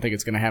don't think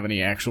it's going to have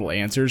any actual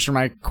answers for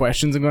my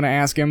questions I'm going to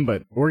ask him,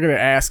 but we're going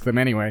to ask them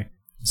anyway.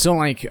 So,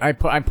 I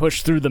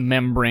push through the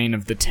membrane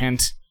of the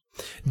tent.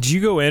 Do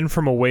you go in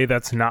from a way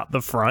that's not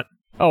the front?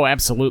 Oh,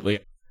 absolutely.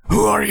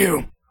 Who are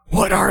you?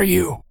 What are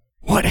you?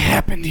 What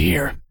happened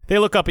here? They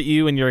look up at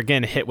you, and you're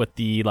again hit with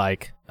the,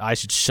 I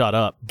should shut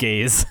up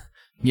gaze.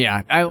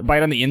 Yeah, I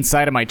bite on the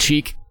inside of my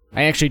cheek.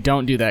 I actually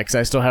don't do that because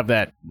I still have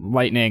that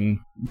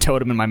lightning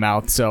totem in my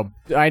mouth. So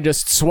I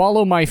just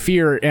swallow my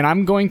fear, and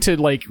I'm going to,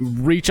 like,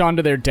 reach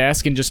onto their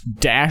desk and just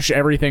dash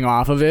everything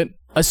off of it,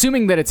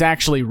 assuming that it's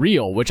actually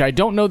real, which I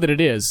don't know that it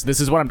is.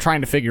 This is what I'm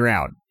trying to figure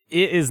out.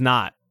 It is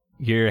not.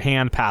 Your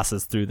hand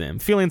passes through them,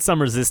 feeling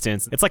some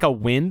resistance. It's like a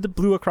wind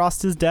blew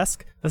across his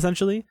desk,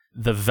 essentially.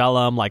 The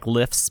vellum, like,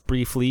 lifts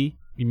briefly.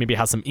 You maybe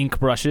have some ink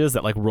brushes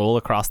that, like, roll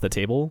across the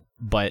table,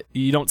 but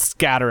you don't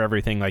scatter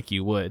everything like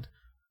you would.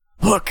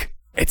 Look,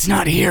 it's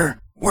not here.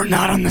 We're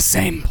not on the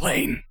same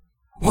plane.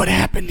 What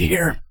happened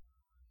here?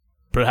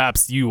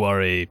 Perhaps you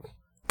are a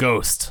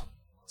ghost.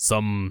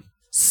 Some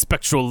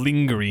spectral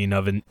lingering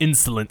of an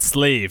insolent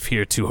slave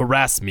here to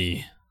harass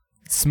me.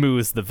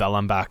 Smooths the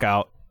vellum back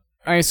out.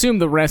 I assume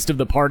the rest of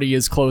the party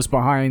is close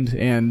behind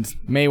and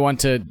may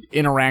want to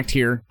interact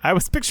here. I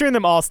was picturing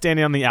them all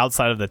standing on the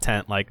outside of the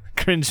tent, like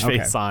cringe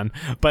face on,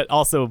 but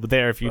also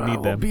there if you need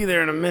We'll them. be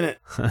there in a minute.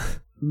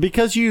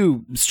 Because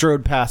you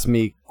strode past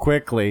me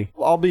quickly,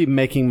 I'll be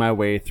making my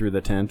way through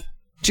the tent.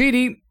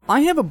 JD,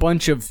 I have a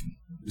bunch of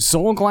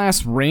soul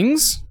glass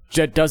rings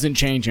that doesn't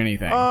change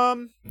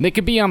anything. They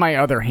could be on my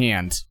other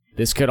hand.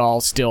 This could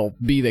all still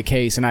be the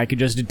case, and I could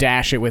just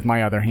dash it with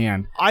my other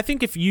hand. I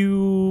think if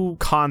you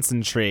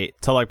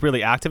concentrate to, like,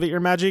 really activate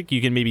your magic,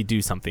 you can maybe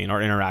do something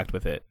or interact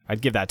with it.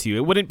 I'd give that to you.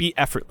 It wouldn't be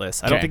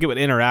effortless. I don't Okay. think it would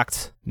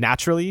interact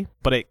naturally,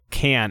 but it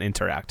can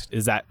interact.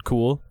 Is that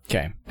cool?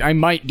 Okay. I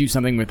might do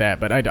something with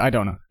that, but I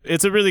don't know.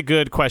 It's a really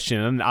good question,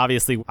 and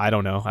obviously, I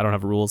don't know. I don't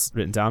have rules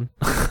written down.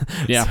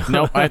 Yeah,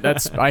 no,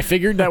 I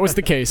figured that was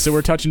the case, so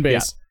we're touching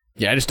base.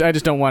 Yeah, I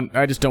just don't want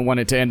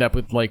it to end up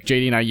with, like,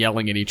 JD and I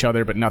yelling at each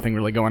other, but nothing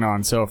really going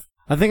on. So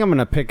I think I'm going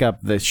to pick up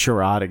the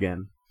charade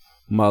again.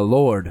 My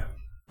lord,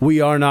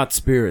 we are not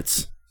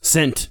spirits.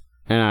 Sent.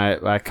 And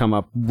I come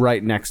up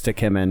right next to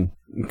Kim and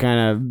kind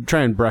of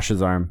try and brush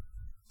his arm.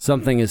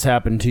 Something has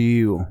happened to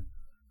you.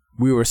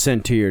 We were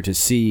sent here to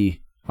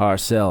see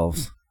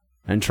ourselves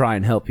and try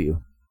and help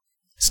you.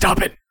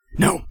 Stop it.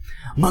 No.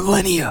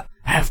 Millennia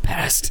have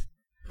passed.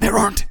 There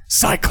aren't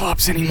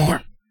Cyclops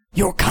anymore.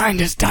 Your kind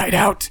has died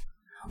out.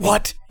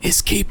 What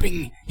is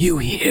keeping you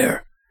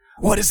here?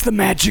 What is the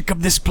magic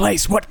of this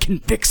place? What can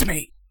fix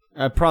me?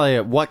 Probably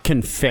what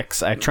can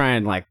fix. I try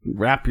and, like,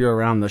 wrap you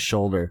around the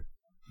shoulder.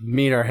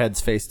 Meet our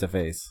heads face to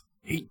face.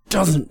 He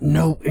doesn't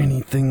know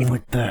anything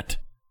like that.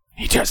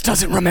 He just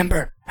doesn't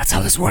remember. That's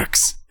how this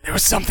works. There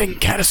was something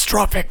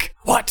catastrophic.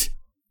 What?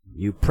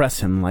 You press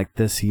him like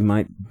this, he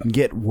might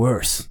get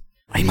worse.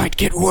 He might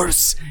get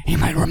worse. He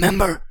might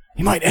remember.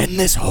 He might end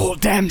this whole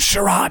damn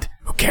charade.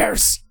 Who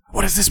cares?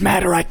 What does this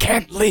matter? I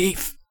can't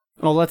leave.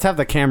 Well, let's have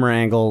the camera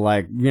angle,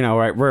 like, you know,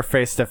 right, we're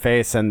face to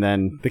face, and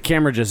then the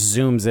camera just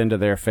zooms into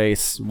their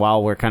face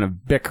while we're kind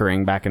of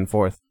bickering back and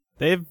forth.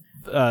 They've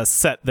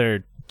set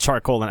their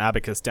charcoal and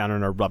abacus down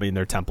and are rubbing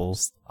their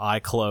temples, eye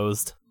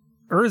closed.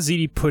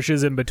 Urzidi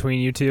pushes in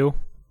between you two,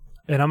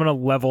 and I'm going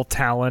to level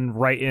Talon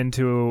right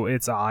into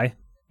its eye.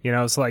 You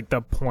know, it's like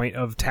the point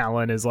of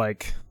Talon is,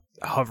 like,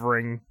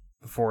 hovering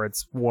before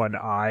its one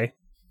eye.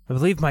 I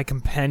believe my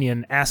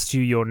companion asked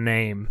you your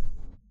name.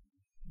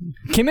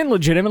 Kimmin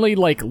legitimately,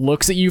 like,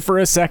 looks at you for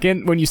a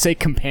second when you say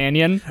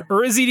companion.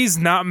 Urzidi's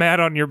not mad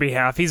on your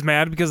behalf. He's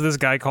mad because this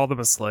guy called him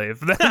a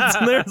slave. Let's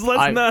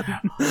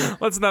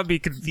not be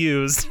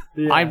confused.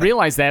 Yeah. I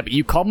realize that, but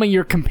you called me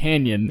your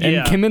companion, and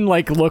Yeah. Kimmin,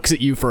 like, looks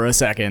at you for a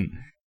second.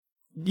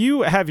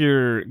 You have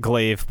your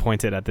glaive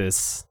pointed at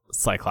this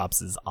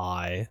Cyclops'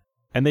 eye,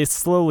 and they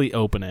slowly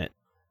open it.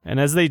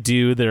 And as they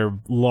do, their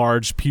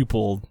large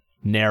pupil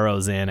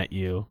narrows in at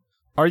you.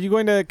 Are you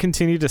going to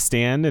continue to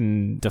stand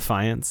in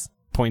defiance,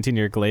 pointing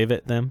your glaive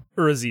at them?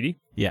 Urzidi?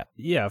 Yeah.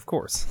 Yeah, of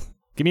course.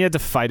 Give me a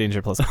defy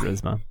danger plus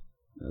charisma.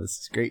 This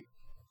is great.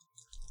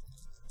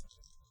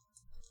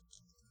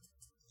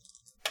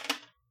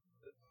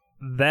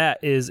 That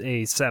is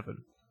a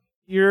 7.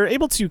 You're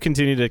able to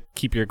continue to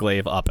keep your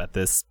glaive up at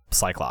this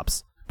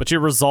Cyclops, but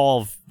your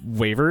resolve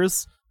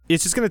wavers.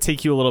 It's just going to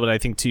take you a little bit, I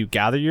think, to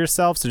gather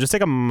yourself, so just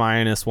take a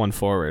 -1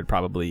 forward,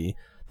 probably,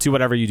 to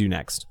whatever you do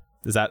next.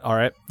 Is that all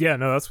right? Yeah,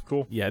 no, that's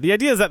cool. Yeah, the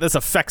idea is that this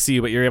affects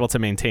you, but you're able to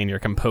maintain your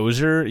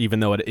composure, even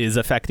though it is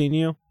affecting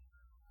you.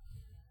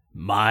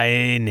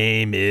 My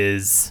name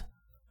is...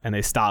 And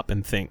they stop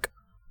and think.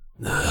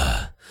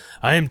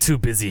 I am too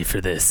busy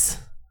for this.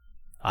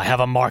 I have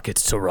a market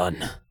to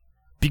run.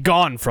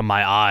 Begone from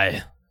my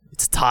eye.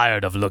 It's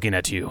tired of looking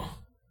at you.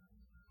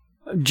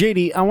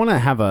 JD, I want to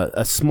have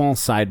a small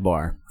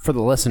sidebar for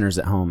the listeners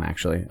at home,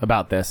 actually,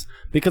 about this.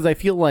 Because I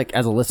feel like,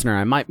 as a listener,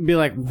 I might be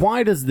like,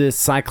 why does this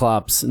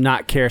Cyclops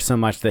not care so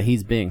much that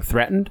he's being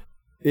threatened?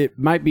 It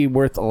might be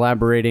worth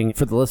elaborating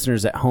for the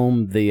listeners at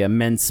home the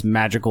immense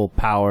magical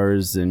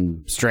powers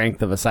and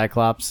strength of a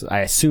Cyclops. I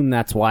assume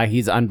that's why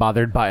he's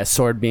unbothered by a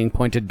sword being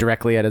pointed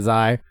directly at his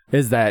eye,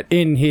 is that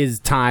in his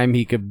time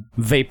he could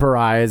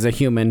vaporize a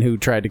human who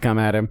tried to come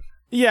at him.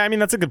 Yeah, I mean,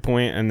 that's a good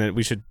point, and that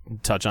we should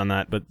touch on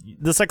that. But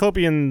the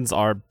Cyclopeans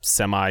are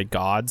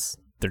semi-gods.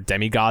 They're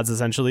demigods,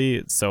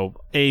 essentially. So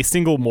a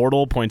single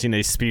mortal pointing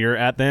a spear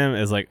at them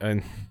is like,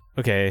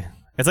 okay,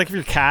 It's like if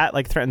your cat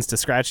like threatens to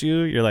scratch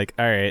you, you're like,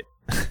 all right,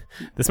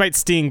 this might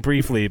sting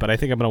briefly, but I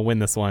think I'm going to win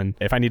this one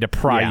if I need to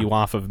pry you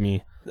off of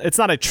me. It's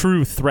not a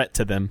true threat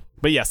to them.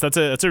 But yes, that's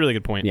a really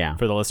good point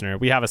for the listener.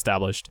 We have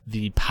established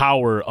the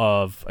power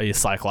of a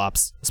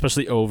Cyclops,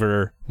 especially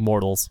over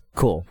mortals.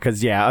 Cool.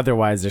 Because,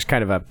 otherwise there's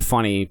kind of a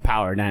funny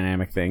power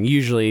dynamic thing.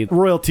 Usually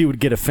royalty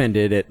would get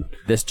offended at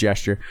this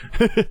gesture.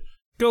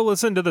 Go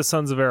listen to the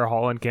Sons of Air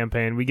Holland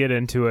campaign. We get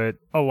into it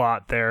a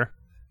lot there.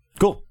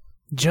 Cool.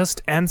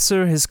 Just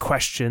answer his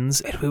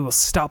questions and we will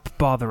stop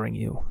bothering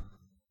you.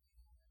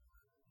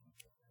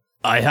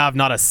 I have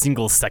not a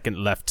single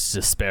second left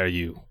to spare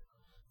you.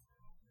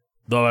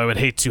 Though I would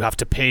hate to have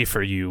to pay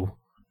for you.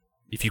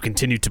 If you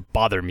continue to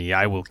bother me,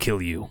 I will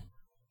kill you.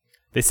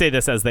 They say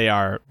this as they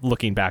are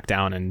looking back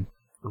down and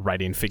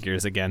writing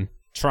figures again,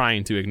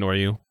 trying to ignore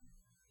you.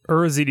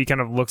 Urazidi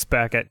kind of looks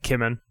back at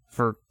Kimmin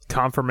for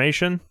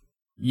confirmation.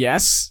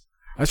 Yes.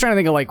 I was trying to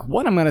think of like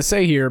what I'm going to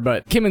say here,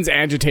 but Kimmin's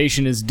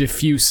agitation is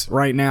diffuse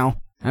right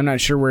now. I'm not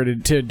sure where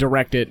to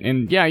direct it.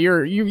 And yeah,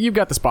 you've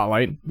got the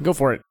spotlight. Go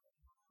for it.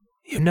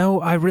 You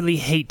know, I really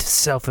hate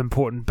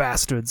self-important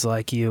bastards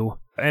like you.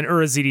 And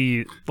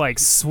Urazidi, like,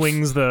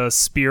 swings the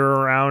spear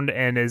around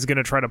and is going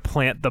to try to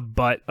plant the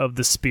butt of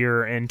the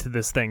spear into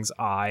this thing's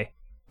eye.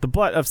 The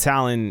butt of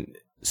Talon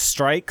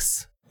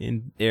strikes,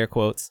 in air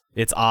quotes,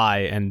 its eye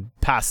and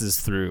passes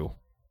through.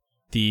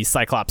 The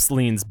Cyclops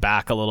leans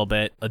back a little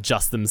bit,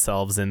 adjust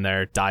themselves in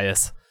their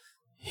dais.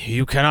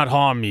 You cannot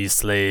harm me,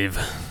 slave.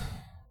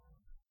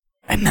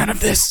 And none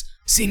of this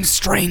seems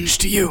strange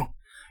to you.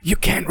 You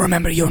can't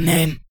remember your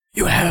name.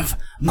 You have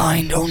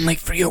mind only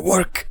for your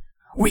work.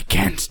 We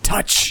can't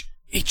touch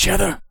each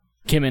other.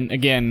 Kimmin,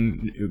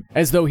 again,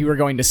 as though he were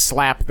going to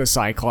slap the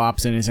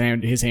Cyclops, and his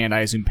hand, I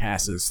assume,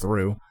 passes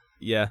through.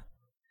 Yeah.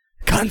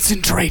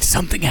 Concentrate.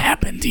 Something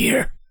happened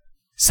here.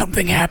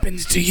 Something happened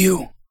to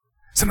you.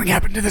 Something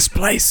happened to this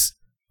place.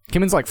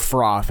 Kimmin's like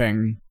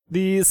frothing.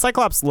 The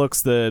Cyclops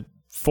looks the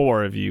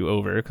four of you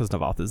over, because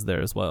Navath is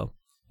there as well,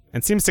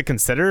 and seems to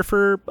consider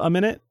for a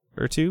minute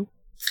or two.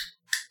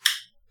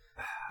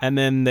 And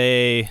then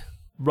they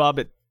rub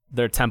at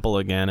their temple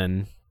again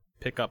and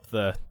pick up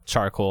the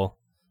charcoal.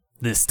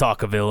 This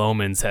talk of ill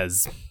omens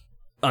has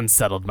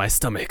unsettled my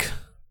stomach.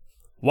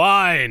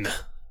 Wine!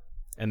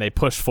 And they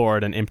push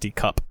forward an empty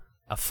cup,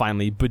 a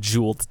finely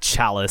bejeweled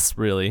chalice,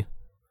 really.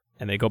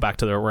 And they go back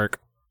to their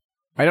work.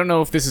 I don't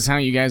know if this is how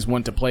you guys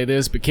want to play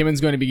this, but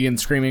Kimmin's going to begin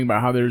screaming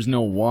about how there's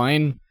no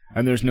wine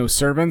and there's no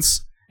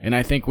servants. And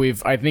I think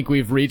we've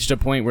reached a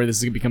point where this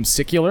is going to become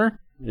secular.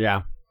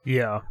 Yeah.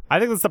 Yeah. I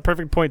think that's the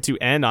perfect point to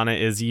end on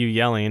it, is you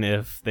yelling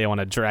if they want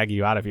to drag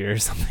you out of here or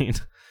something.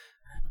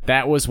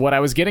 That was what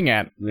I was getting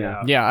at.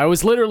 Yeah. Yeah, I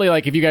was literally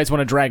like, if you guys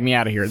want to drag me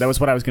out of here, that was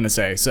what I was going to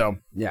say, so.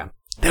 Yeah.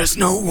 There's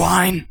no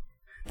wine.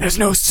 There's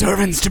no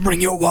servants to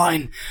bring your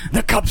wine.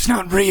 The cup's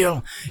not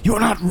real. You're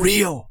not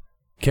real.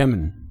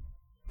 Kimmin.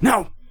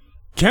 No.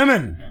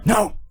 Kimmin!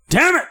 No.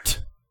 Damn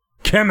it!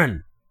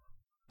 Kimmin!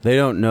 They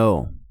don't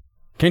know.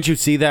 Can't you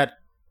see that?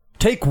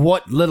 Take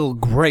what little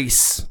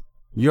grace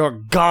your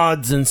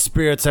gods and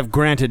spirits have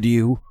granted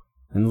you,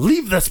 and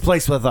leave this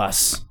place with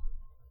us.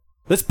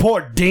 This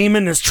poor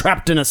demon is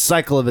trapped in a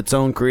cycle of its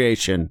own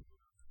creation.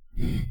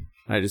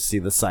 I just see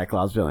the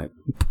Cyclops being like,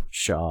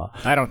 Shaw.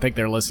 I don't think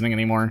they're listening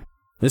anymore.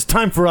 It's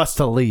time for us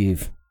to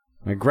leave.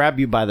 I grab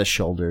you by the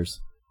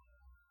shoulders.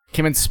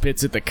 Kimmin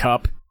spits at the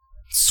cup,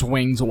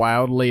 swings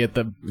wildly at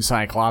the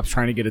Cyclops,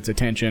 trying to get its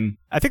attention.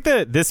 I think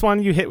that this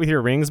one you hit with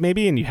your rings,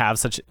 maybe, and you have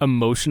such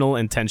emotional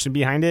intention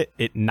behind it,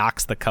 it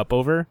knocks the cup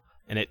over,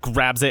 and it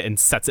grabs it and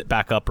sets it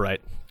back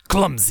upright.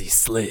 Clumsy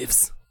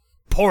slaves.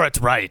 Pour it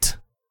right.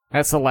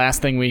 That's the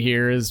last thing we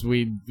hear as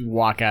we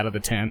walk out of the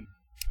tent.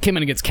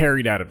 Kimmin gets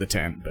carried out of the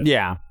tent. But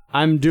Yeah.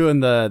 I'm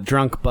doing the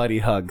drunk buddy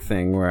hug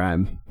thing where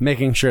I'm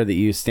making sure that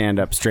you stand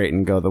up straight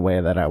and go the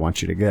way that I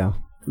want you to go.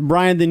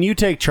 Brian, then you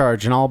take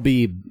charge, and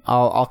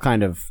I'll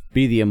kind of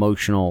be the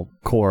emotional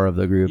core of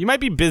the group. You might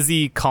be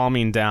busy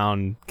calming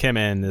down.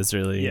 Kimmin is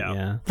really,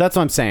 yeah. That's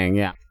what I'm saying,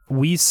 yeah.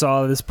 We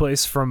saw this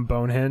place from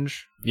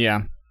Bonehenge.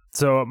 yeah.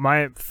 So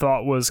my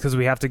thought was, because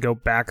we have to go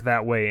back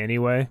that way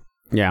anyway.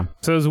 Yeah.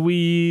 So as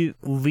we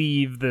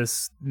leave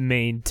this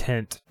main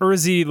tent,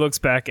 Urazidi looks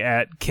back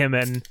at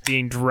Kimmin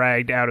being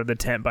dragged out of the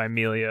tent by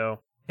Melio,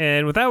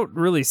 and without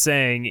really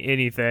saying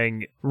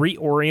anything,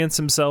 reorients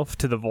himself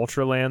to the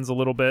Vulturelands a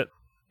little bit,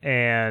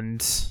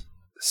 and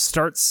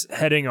starts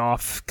heading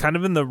off kind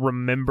of in the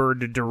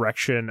remembered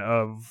direction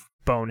of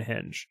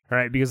Bonehenge,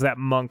 right? Because that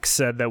monk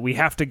said that we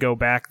have to go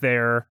back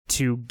there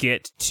to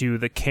get to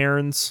the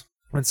cairns,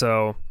 and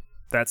so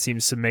that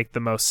seems to make the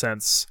most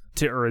sense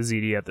to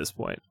Urazidi at this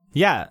point.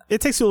 Yeah,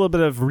 it takes you a little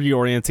bit of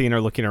reorienting or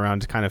looking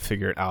around to kind of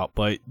figure it out,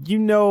 but you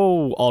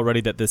know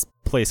already that this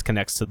place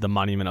connects to the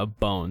Monument of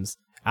Bones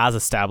as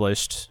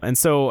established, and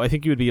so I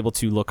think you would be able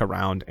to look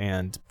around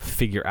and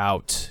figure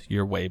out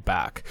your way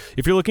back.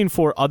 If you're looking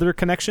for other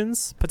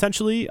connections,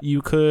 potentially,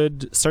 you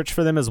could search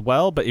for them as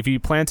well, but if you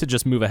plan to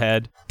just move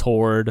ahead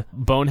toward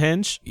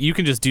Bonehenge, you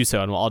can just do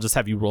so, and I'll just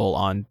have you roll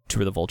on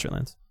Tour of the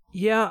Vulturelands.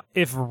 Yeah,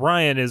 if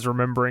Ryan is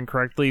remembering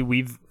correctly,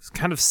 we've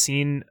kind of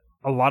seen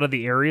a lot of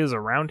the areas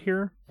around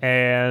here.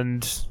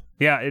 And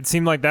yeah, it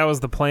seemed like that was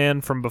the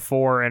plan from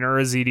before, and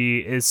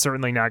Urzidi is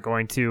certainly not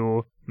going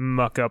to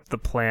muck up the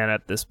plan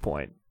at this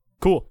point.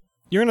 Cool.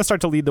 You're going to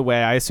start to lead the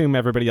way. I assume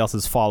everybody else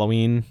is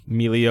following.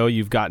 Melio,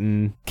 you've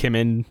gotten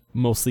Kimin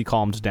mostly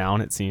calmed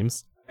down, it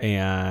seems.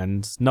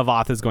 And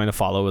Navath is going to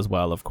follow as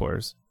well, of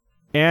course.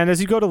 And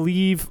as you go to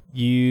leave,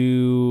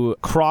 you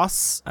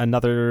cross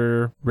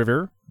another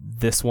river.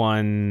 This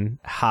one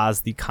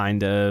has the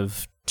kind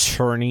of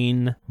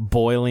churning,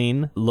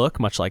 boiling look,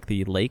 much like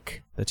the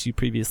lake that you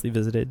previously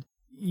visited.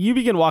 You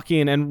begin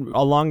walking, and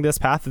along this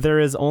path, there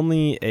is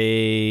only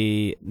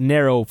a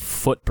narrow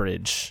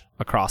footbridge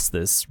across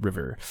this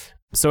river.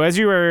 So as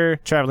you are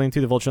traveling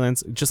through the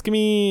Vulturelands, just give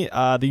me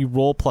the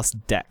roll plus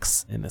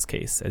dex in this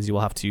case, as you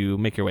will have to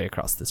make your way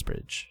across this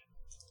bridge.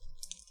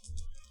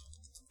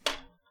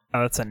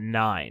 That's a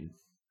 9.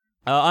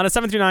 On a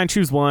 7 through 9,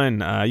 choose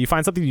one. You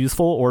find something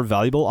useful or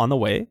valuable on the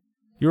way.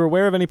 You're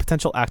aware of any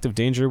potential active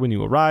danger when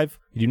you arrive.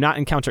 You do not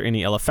encounter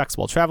any ill effects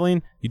while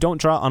traveling. You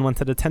don't draw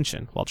unwanted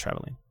attention while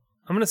traveling.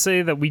 I'm going to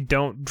say that we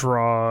don't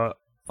draw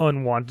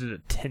unwanted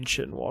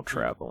attention while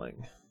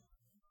traveling.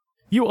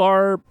 You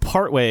are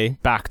partway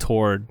back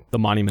toward the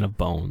Monument of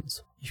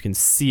Bones. You can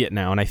see it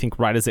now, and I think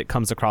right as it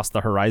comes across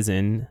the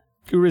horizon,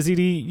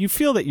 Urzidi, you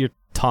feel that your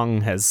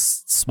tongue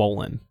has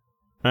swollen.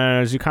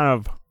 As you kind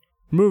of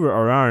move it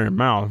around your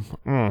mouth,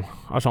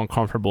 that's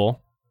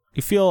uncomfortable.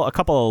 You feel a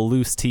couple of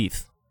loose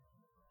teeth.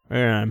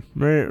 And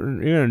you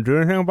gonna do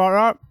anything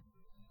about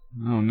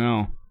that? Oh,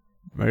 no.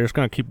 You're just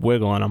gonna keep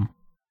wiggling them.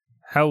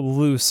 How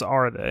loose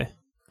are they?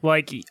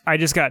 Like, I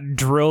just got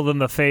drilled in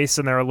the face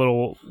and they're a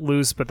little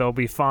loose, but they'll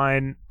be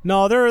fine.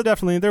 No,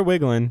 they're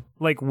wiggling.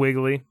 Like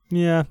wiggly.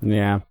 Yeah.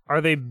 Yeah. Are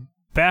they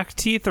back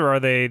teeth or are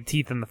they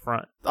teeth in the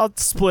front? I'll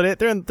split it.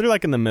 They're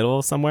like in the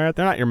middle somewhere.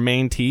 They're not your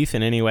main teeth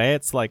in any way.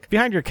 It's like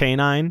behind your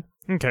canine.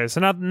 Okay,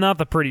 so not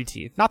the pretty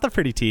teeth. Not the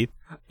pretty teeth.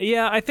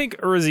 Yeah, I think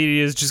Urzidi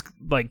is just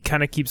like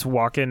kind of keeps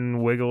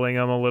walking, wiggling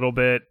them a little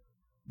bit.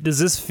 Does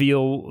this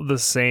feel the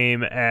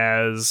same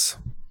as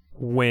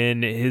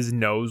when his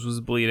nose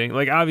was bleeding?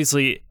 Like,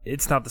 obviously,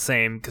 it's not the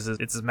same because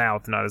it's his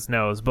mouth, not his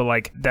nose, but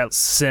like that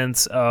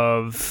sense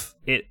of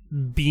it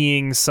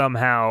being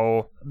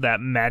somehow that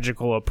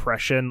magical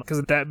oppression,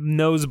 because that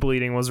nose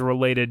bleeding was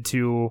related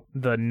to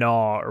the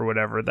gnaw or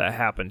whatever that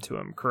happened to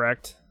him,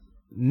 correct?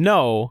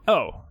 No.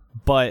 Oh.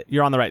 But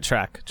you're on the right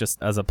track,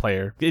 just as a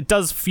player. It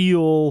does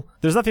feel...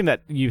 There's nothing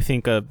that you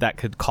think of that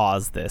could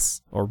cause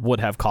this, or would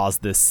have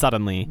caused this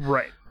suddenly.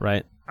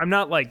 Right? I'm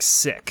not, like,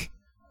 sick.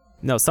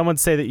 No, some would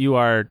say that you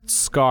are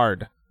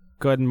scarred.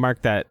 Go ahead and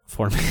mark that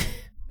for me.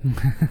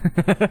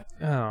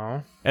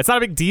 Oh. It's not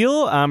a big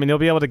deal, and you'll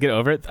be able to get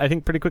over it, I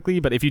think, pretty quickly.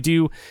 But if you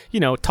do,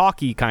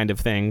 talky kind of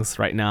things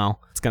right now,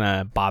 it's going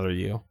to bother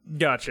you.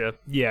 Gotcha.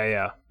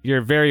 Yeah.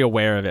 You're very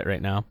aware of it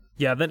right now.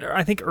 Yeah, then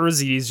I think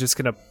Urzidi is just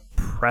going to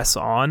press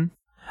on.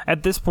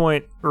 At this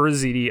point,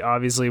 Urzidi,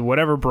 obviously,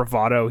 whatever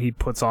bravado he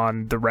puts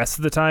on the rest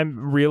of the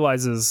time,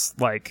 realizes,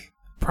 like,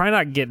 probably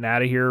not getting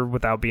out of here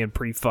without being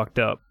pretty fucked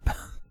up.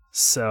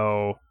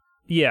 So,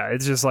 yeah,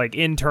 it's just like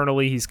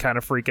internally he's kind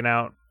of freaking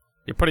out.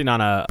 You're putting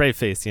on a brave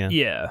face, yeah.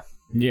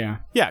 Yeah.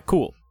 Yeah,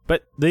 cool.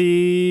 But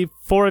the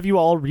four of you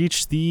all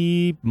reach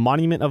the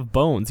Monument of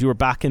Bones. You were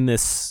back in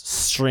this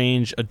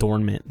strange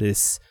adornment,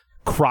 this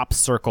crop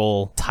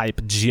circle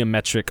type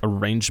geometric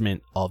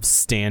arrangement of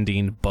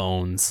standing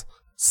bones.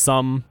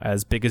 Some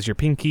as big as your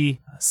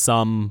pinky,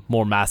 some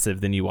more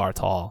massive than you are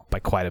tall by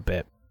quite a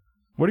bit.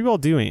 What are you all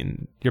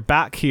doing? You're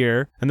back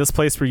here in this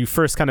place where you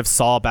first kind of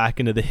saw back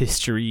into the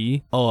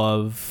history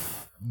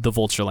of the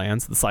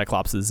Vulturelands, the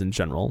Cyclopses in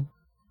general.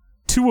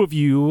 Two of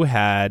you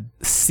had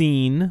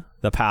seen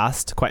the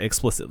past quite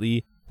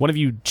explicitly. One of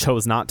you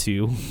chose not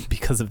to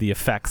because of the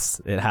effects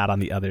it had on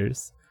the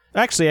others.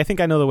 Actually, I think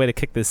I know the way to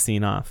kick this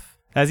scene off.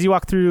 As you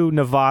walk through,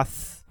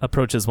 Navath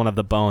approaches one of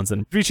the bones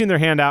and reaching their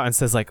hand out and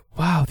says, like,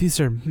 wow, these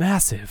are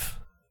massive.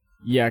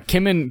 Yeah,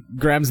 Kimin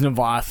grabs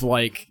Navath,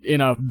 like,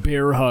 in a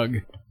bear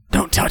hug.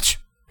 Don't touch.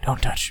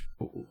 Don't touch.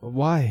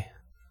 Why?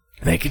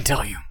 They can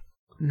tell you.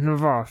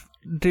 Navath,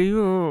 do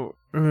you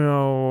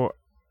know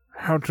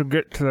how to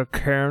get to the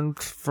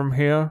cairns from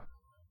here?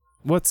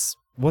 What's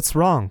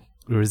wrong,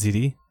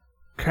 Urzidi?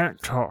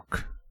 Can't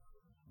talk.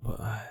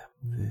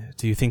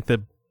 Do you think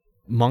the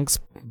monks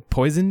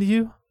poisoned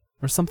you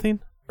or something?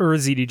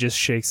 Urzidi just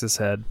shakes his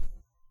head.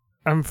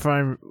 I'm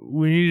fine.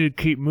 We need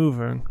to keep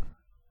moving.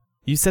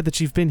 You said that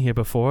you've been here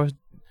before.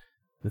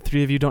 The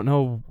three of you don't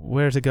know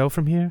where to go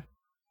from here?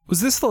 Was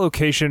this the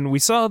location? We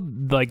saw,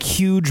 like,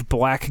 huge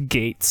black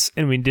gates,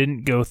 and we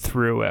didn't go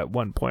through at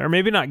one point. Or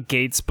maybe not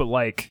gates, but,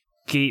 like,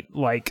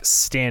 gate-like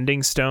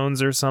standing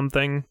stones or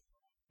something.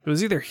 It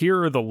was either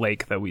here or the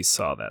lake that we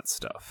saw that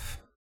stuff.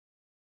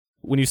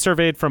 When you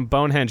surveyed from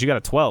Bonehenge, you got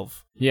a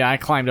 12. Yeah, I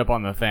climbed up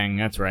on the thing.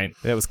 That's right.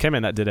 It was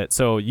Kimin that did it.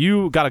 So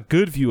you got a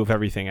good view of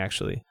everything,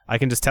 actually. I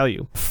can just tell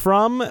you.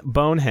 From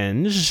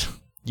Bonehenge,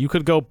 you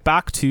could go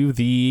back to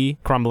the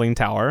crumbling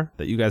tower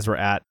that you guys were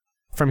at.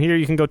 From here,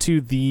 you can go to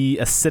the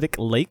acidic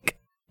lake.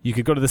 You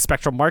could go to the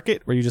Spectral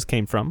Market where you just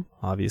came from,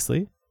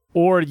 obviously.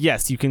 Or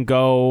yes, you can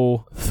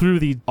go through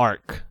the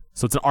arc.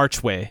 So it's an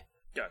archway.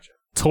 Gotcha.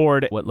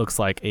 Toward what looks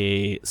like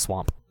a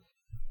swamp.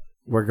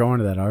 We're going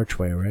to that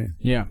archway, right?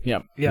 Yeah.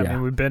 Yeah, I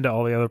mean, we've been to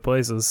all the other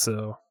places,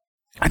 so...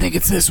 I think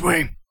it's this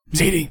way.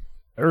 ZD.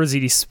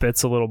 Urzidi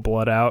spits a little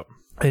blood out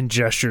and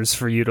gestures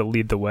for you to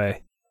lead the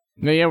way.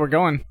 Yeah, we're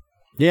going.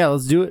 Yeah,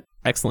 let's do it.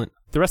 Excellent.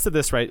 The rest of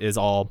this, right, is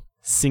all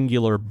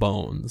singular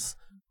bones.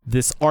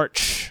 This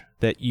arch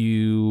that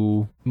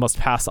you must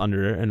pass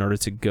under in order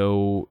to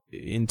go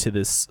into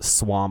this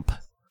swamp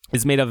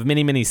is made of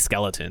many, many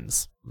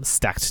skeletons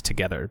stacked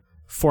together,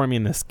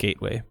 forming this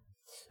gateway.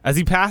 As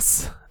you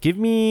pass, give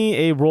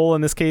me a roll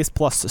in this case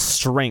plus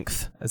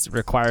strength, as it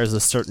requires a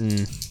certain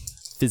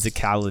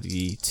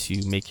physicality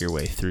to make your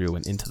way through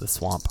and into the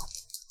swamp.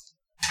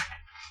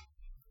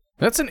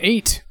 That's an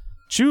 8.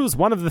 Choose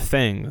one of the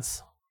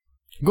things.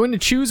 I'm going to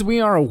choose we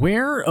are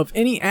aware of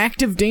any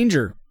active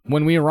danger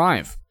when we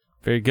arrive.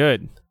 Very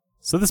good.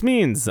 So this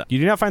means you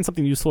do not find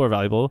something useful or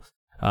valuable.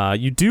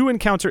 You do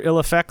encounter ill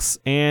effects,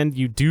 and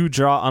you do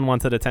draw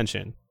unwanted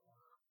attention.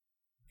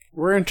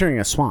 We're entering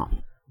a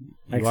swamp.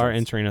 You are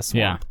entering a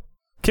swamp.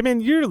 Yeah.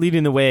 Kimin, you're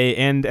leading the way,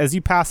 and as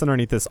you pass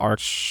underneath this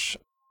arch,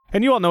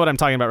 and you all know what I'm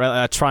talking about,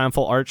 right? A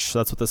triumphal arch,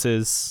 that's what this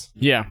is.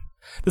 Yeah.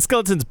 The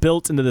skeletons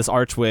built into this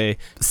archway,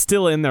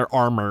 still in their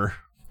armor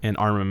and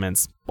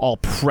armaments, all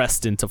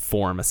pressed into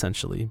form,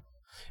 essentially.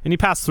 And you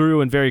pass through,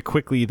 and very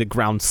quickly the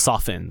ground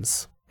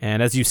softens.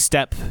 And as you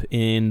step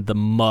in the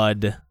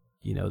mud,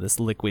 you know, this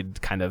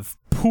liquid kind of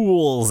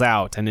pools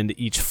out and into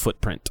each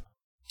footprint.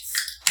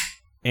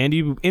 And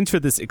you enter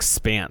this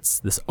expanse,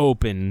 this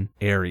open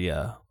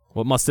area,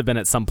 what must have been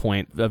at some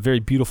point a very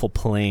beautiful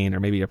plain or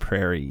maybe a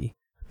prairie.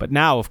 But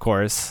now, of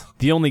course,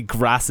 the only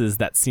grasses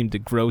that seem to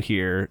grow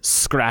here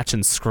scratch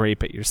and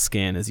scrape at your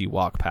skin as you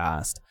walk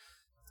past.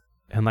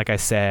 And like I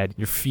said,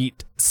 your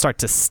feet start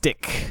to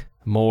stick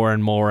more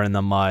and more in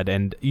the mud,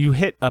 and you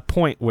hit a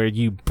point where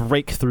you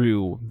break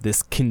through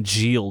this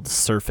congealed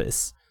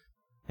surface.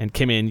 And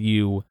Kimin,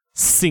 you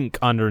sink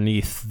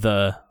underneath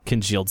the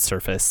congealed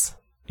surface.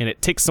 And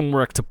it takes some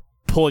work to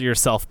pull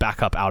yourself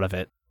back up out of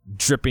it,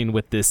 dripping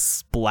with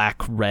this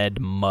black-red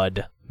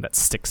mud that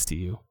sticks to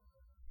you.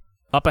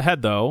 Up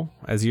ahead, though,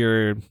 as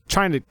you're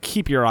trying to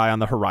keep your eye on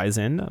the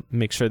horizon,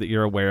 make sure that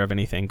you're aware of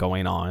anything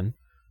going on.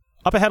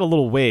 Up ahead a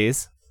little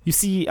ways, you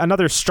see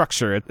another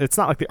structure. It's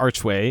not like the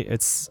archway.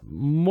 It's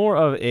more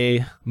of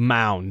a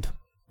mound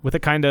with a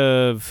kind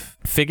of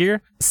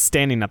figure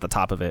standing at the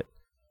top of it.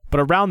 But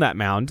around that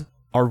mound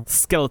are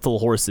skeletal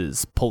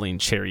horses pulling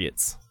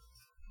chariots.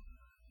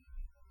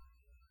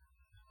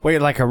 Wait,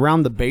 like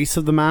around the base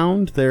of the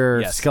mound, there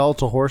are Yes.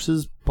 skeletal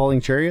horses pulling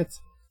chariots?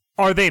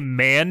 Are they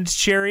manned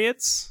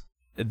chariots?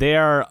 They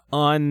are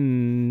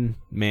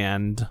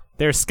unmanned.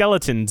 They're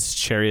skeletons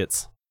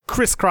chariots,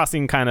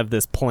 crisscrossing kind of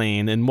this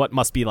plain in what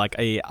must be like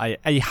a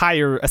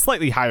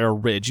slightly higher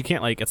ridge. You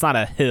can't it's not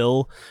a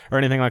hill or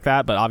anything like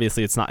that, but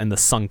obviously it's not in the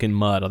sunken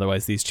mud.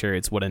 Otherwise, these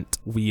chariots wouldn't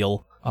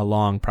wheel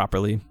along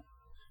properly.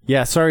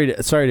 Yeah, sorry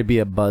to be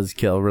a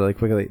buzzkill really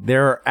quickly.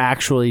 There are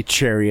actually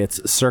chariots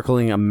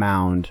circling a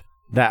mound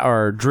that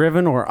are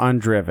driven or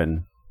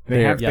undriven.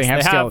 They have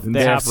skeletons.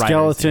 They have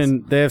riders,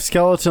 They have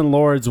skeleton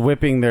lords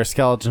whipping their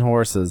skeleton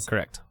horses.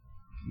 correct.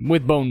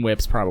 With bone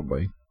whips,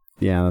 probably.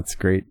 Yeah, that's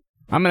great.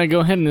 I'm going to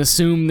go ahead and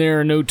assume there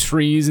are no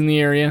trees in the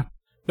area.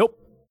 Nope,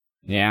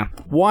 Yeah.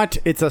 What?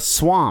 It's a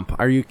swamp.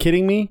 Are you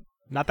kidding me?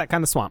 not that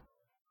kind of swamp.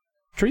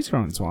 Trees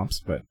grow in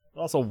swamps, but... It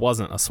also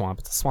wasn't a swamp.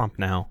 It's a swamp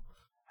now.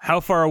 How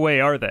far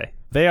away are they?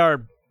 They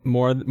are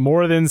more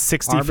than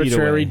 60 feet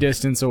Arbitrary away.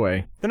 distance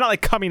away. They're not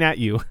like coming at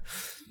you.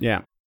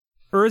 Yeah.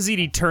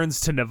 Urzidi turns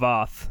to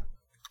Navath.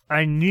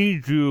 I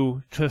need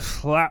you to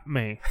slap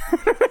me.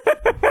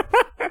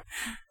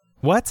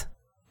 What?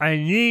 I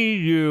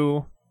need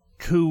you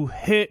to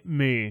hit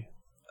me.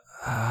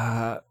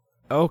 Oh,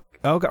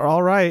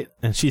 all right.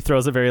 And she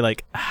throws a very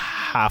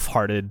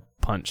half-hearted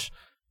punch.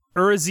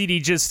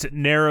 Urzidi just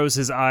narrows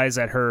his eyes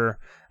at her,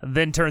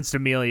 then turns to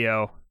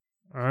Melio.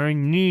 I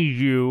need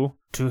you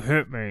to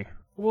hit me.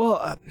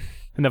 Well,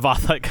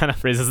 Navath kind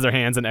of raises their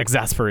hands in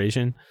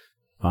exasperation.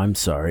 I'm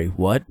sorry.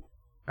 What?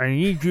 I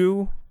need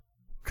you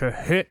to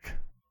hit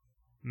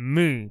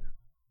me.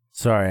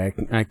 Sorry,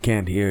 I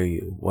can't hear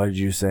you. What did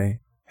you say?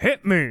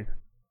 Hit me.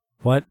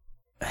 What?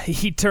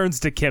 He turns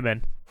to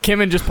Kimin.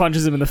 Kimin just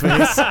punches him in the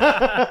face.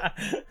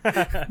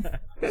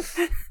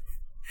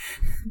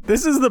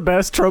 This is the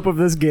best trope of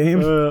this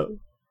game.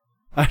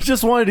 I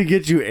just wanted to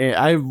get you.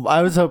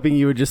 I was hoping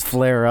you would just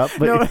flare up,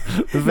 but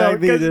the fact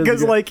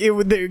because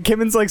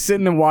Kimin's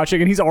sitting and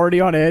watching, and he's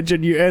already on edge,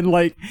 and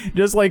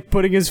just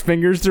putting his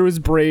fingers through his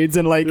braids,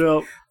 and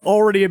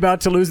already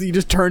about to lose. You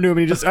just turn to him,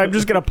 and I'm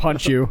just gonna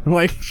punch you.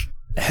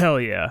 Hell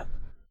yeah.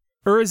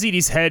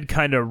 Urzidi's head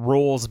kind of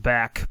rolls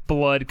back,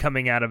 blood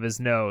coming out of his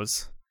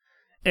nose.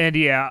 And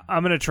yeah,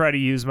 I'm gonna try to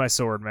use my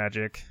sword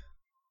magic.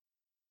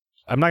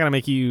 I'm not going to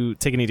make you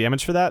take any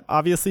damage for that,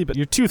 obviously, but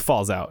your tooth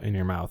falls out in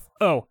your mouth.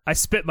 Oh, I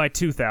spit my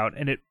tooth out,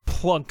 and it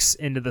plunks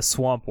into the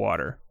swamp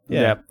water.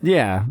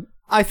 Yeah.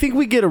 I think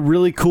we get a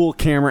really cool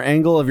camera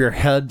angle of your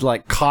head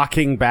like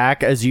cocking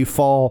back as you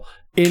fall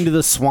into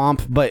the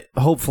swamp, but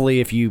hopefully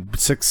if you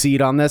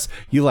succeed on this,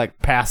 you like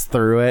pass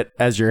through it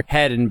as your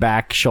head and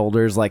back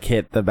shoulders like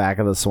hit the back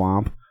of the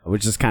swamp,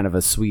 which is kind of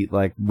a sweet,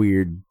 like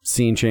weird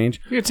scene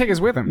change. You could take us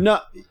with him. No.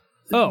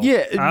 Oh,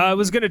 yeah. I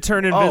was going to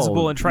turn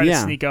invisible and try to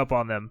yeah. sneak up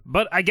on them,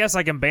 but I guess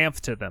I can bamf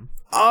to them.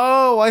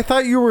 Oh, I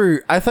thought you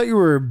were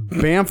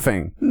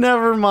bamfing.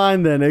 Never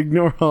mind then.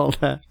 Ignore all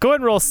that. Go ahead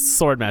and roll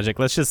sword magic.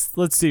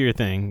 Let's do your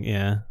thing.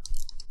 Yeah.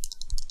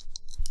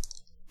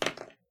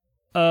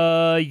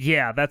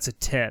 Yeah, that's a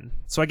 10.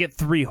 So I get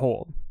 3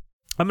 hold.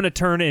 I'm going to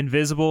turn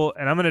invisible,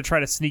 and I'm going to try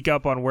to sneak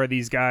up on where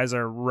these guys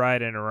are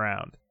riding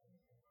around.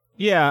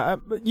 Yeah,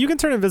 you can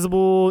turn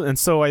invisible, and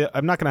so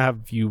I'm not going to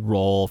have you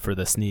roll for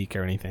the sneak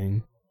or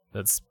anything.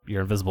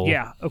 You're invisible.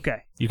 Yeah,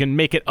 okay. You can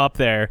make it up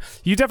there.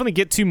 You definitely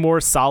get to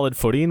more solid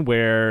footing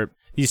where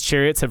these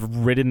chariots have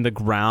ridden the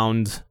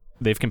ground.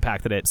 They've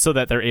compacted it so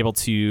that they're able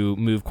to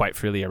move quite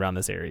freely around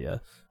this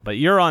area. But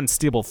you're on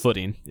stable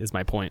footing, is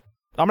my point.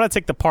 I'm going to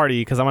take the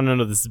party because I want to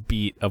know this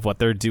beat of what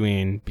they're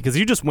doing because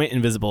you just went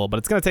invisible, but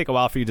it's going to take a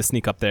while for you to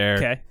sneak up there.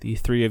 Okay. The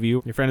 3 of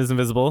you, your friend is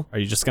invisible. Are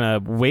you just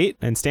going to wait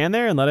and stand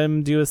there and let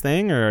him do his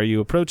thing, or are you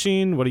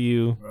approaching? What are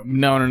you...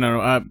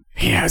 No.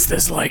 He has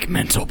this, like,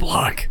 mental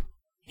block.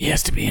 He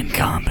has to be in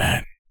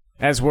combat.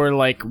 As we're,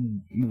 like,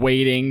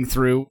 wading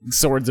through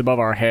swords above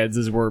our heads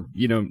as we're,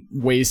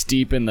 waist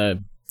deep in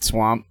the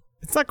swamp.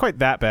 It's not quite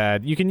that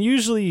bad. You can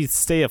usually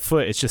stay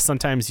afoot. It's just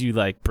sometimes you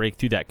like break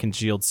through that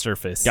congealed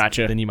surface.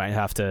 Gotcha. Then you might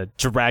have to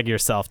drag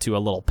yourself to a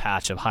little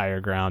patch of higher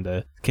ground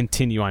to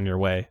continue on your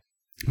way.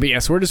 But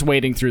yes, we're just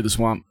wading through the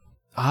swamp.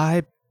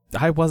 I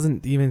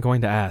wasn't even going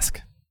to ask.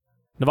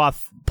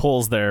 Navath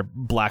pulls their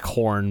black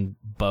horn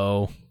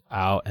bow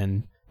out,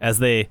 and as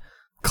they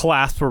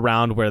clasp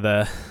around where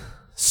the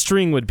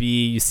string would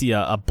be, you see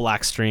a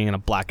black string and a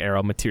black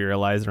arrow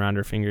materialize around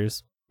her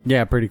fingers.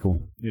 Yeah, pretty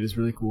cool. It is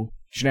really cool.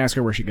 You should ask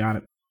her where she got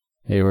it.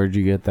 Hey, where'd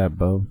you get that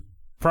bow?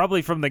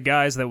 Probably from the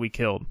guys that we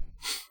killed.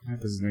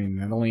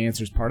 That only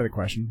answers part of the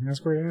question.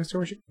 Ask her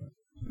where she got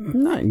it.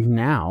 Not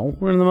now.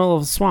 We're in the middle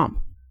of a swamp.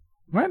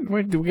 What?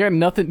 Wait, do we got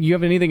nothing? You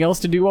have anything else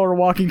to do while we're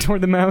walking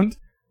toward the mound?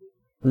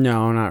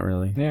 No, not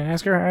really. Yeah,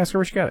 ask her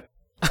where she got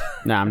it.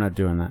 No, I'm not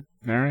doing that.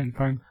 All right,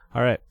 fine.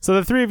 All right. So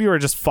the 3 of you are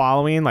just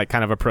following, like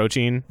kind of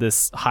approaching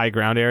this high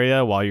ground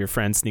area while your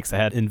friend sneaks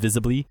ahead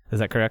invisibly. Is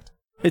that correct?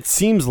 It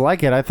seems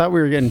like it. I thought we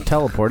were getting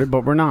teleported,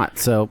 but we're not,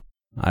 so...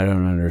 I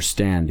don't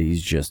understand.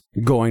 He's just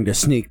going to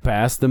sneak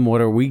past them.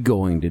 What are we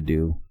going to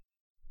do?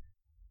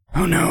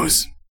 Who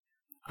knows?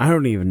 I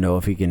don't even know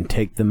if he can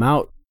take them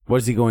out. What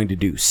is he going to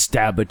do?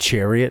 Stab a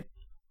chariot?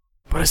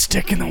 Put a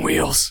stick in the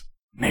wheels.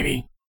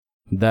 Maybe.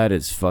 That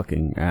is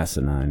fucking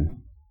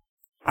asinine.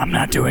 I'm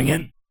not doing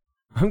it.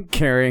 I'm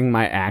carrying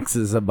my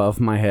axes above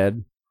my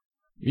head.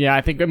 Yeah, I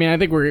think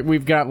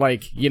we've got,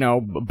 like,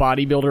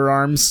 bodybuilder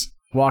arms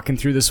walking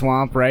through the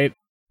swamp, right?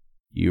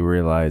 You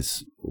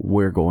realize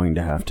we're going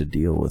to have to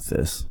deal with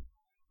this.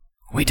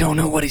 We don't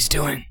know what he's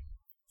doing.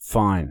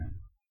 Fine.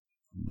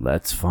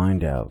 Let's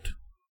find out.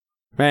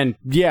 And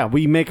yeah,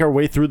 we make our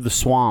way through the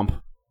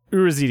swamp.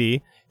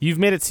 Urazidi, you've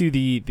made it to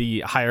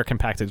the higher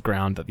compacted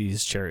ground that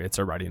these chariots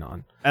are riding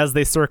on. As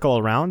they circle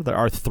around, there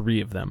are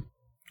 3 of them.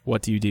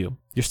 What do?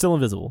 You're still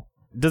invisible.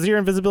 Does your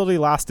invisibility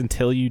last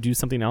until you do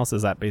something else?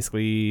 Is that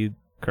basically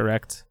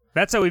correct?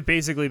 That's how we've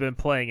basically been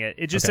playing it.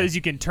 It just says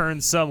you can turn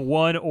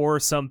someone or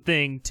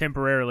something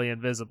temporarily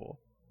invisible.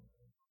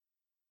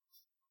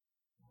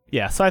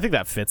 Yeah, so I think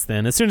that fits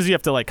then. As soon as you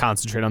have to like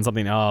concentrate on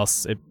something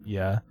else,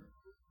 yeah.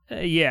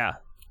 Yeah.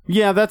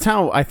 Yeah, that's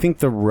how I think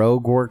the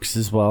rogue works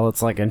as well.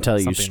 It's like until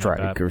you Something like strike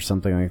that. or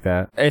something like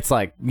that. It's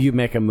like you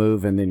make a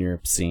move and then you're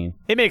seen.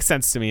 It makes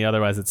sense to me,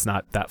 otherwise it's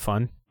not that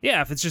fun.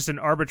 Yeah, if it's just an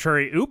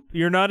arbitrary,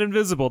 you're not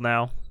invisible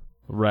now.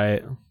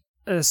 Right.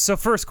 So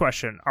first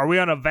question, are we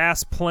on a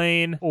vast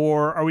plain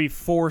or are we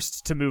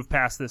forced to move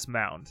past this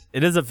mound?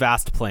 It is a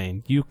vast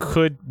plain. You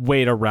could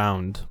wait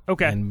around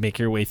Okay. and make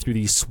your way through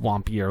these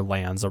swampier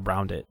lands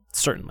around it,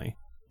 certainly.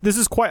 This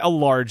is quite a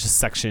large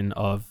section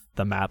of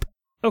the map.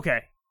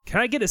 Okay.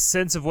 Can I get a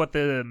sense of what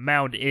the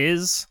mound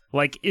is?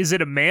 Like, is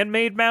it a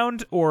man-made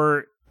mound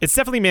or... It's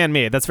definitely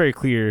man-made. That's very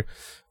clear.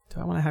 Do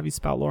I want to have you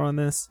spout lore on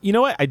this? You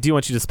know what? I do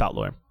want you to spout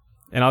lore.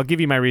 And I'll give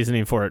you my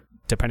reasoning for it,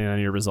 depending on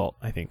your result,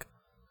 I think.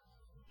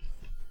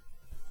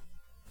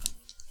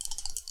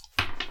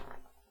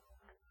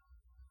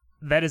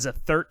 That is a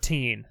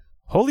 13.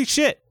 Holy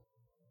shit!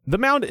 The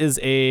mound is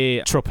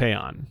a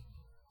tropeon.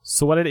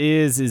 So what it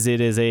is it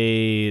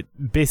is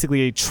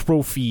basically a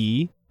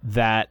trophy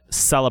that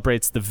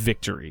celebrates the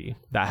victory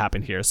that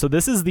happened here. So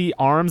this is the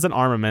arms and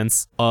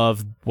armaments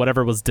of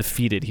whatever was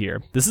defeated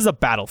here. This is a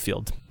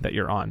battlefield that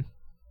you're on.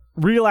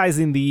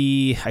 Realizing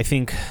the, I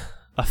think,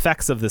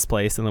 effects of this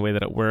place and the way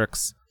that it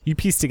works, you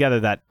piece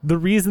together that the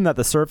reason that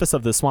the surface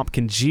of the swamp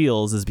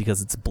congeals is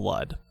because it's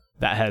blood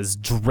that has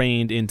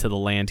drained into the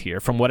land here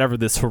from whatever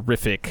this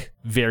horrific,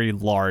 very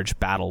large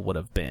battle would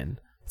have been.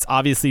 It's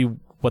obviously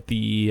what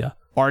the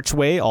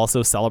archway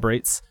also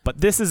celebrates,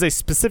 but this is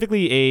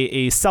specifically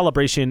a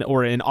celebration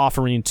or an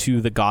offering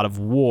to the god of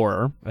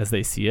war, as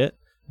they see it,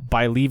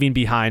 by leaving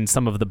behind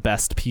some of the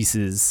best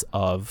pieces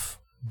of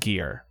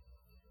gear.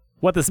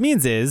 What this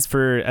means is,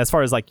 for as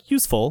far as like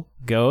useful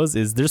goes,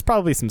 is there's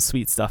probably some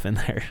sweet stuff in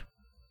there.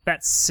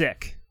 That's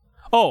sick.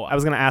 Oh, I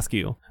was going to ask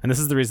you, and this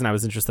is the reason I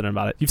was interested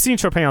about it. You've seen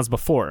tropaions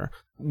before.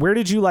 Where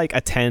did you like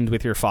attend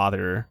with your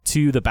father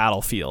to the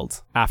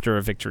battlefield after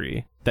a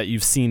victory that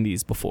you've seen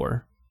these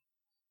before?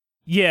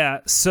 Yeah,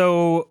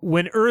 so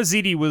when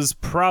Urazidi was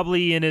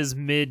probably in his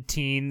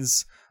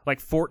mid-teens, like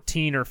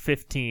 14 or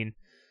 15,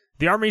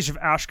 the armies of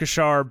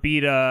Ashkashar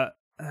beat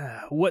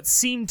what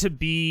seemed to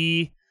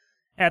be,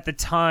 at the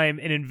time,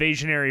 an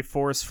invasionary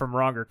force from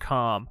Rangar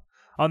Kam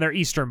on their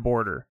eastern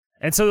border.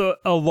 And so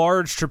a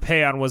large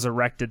tropaion was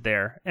erected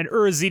there, and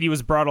Urazidi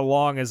was brought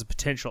along as a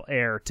potential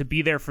heir to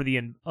be there for the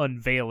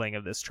unveiling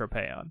of this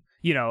tropaion.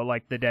 You know,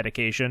 like the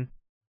dedication.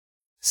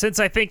 Since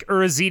I think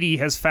Urazidi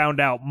has found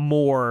out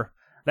more,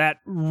 that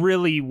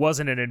really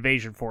wasn't an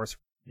invasion force.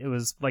 It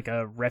was like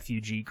a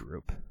refugee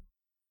group.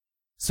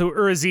 So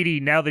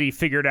Urazidi, now that he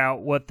figured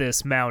out what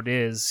this mound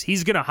is,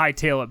 he's going to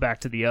hightail it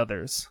back to the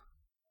others.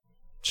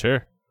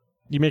 Sure.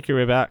 You make your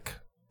way back.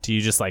 Do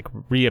you just like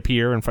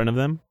reappear in front of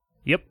them?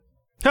 Yep.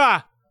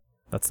 Ha!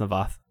 That's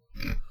Navath.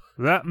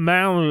 That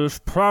mound is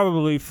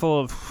probably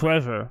full of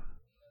treasure.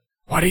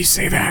 Why do you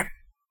say that?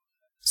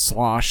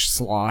 Slosh,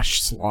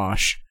 slosh,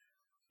 slosh.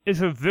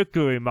 It's a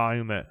victory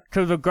monument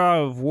to the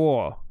god of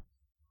war.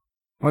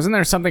 Wasn't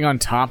there something on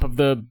top of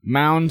the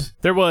mound?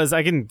 There was.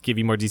 I can give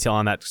you more detail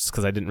on that just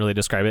because I didn't really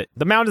describe it.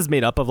 The mound is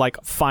made up of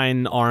like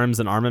fine arms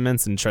and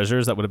armaments and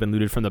treasures that would have been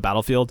looted from the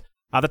battlefield.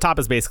 The top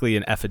is basically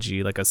an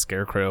effigy, like a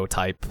scarecrow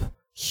type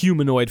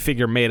humanoid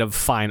figure made of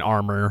fine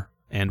armor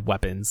and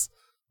weapons.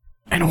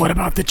 And what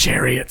about the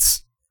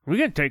chariots? We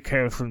can take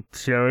care of some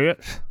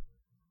chariots.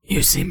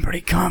 You seem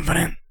pretty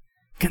confident,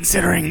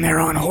 considering they're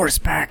on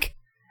horseback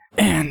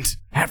and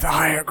have the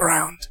higher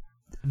ground.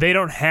 They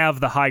don't have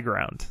the high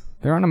ground.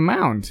 They're on a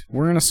mound.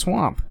 We're in a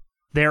swamp.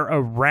 They're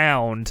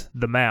around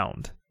the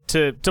mound.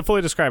 To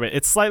fully describe it,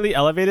 it's slightly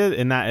elevated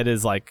in that it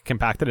is like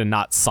compacted and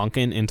not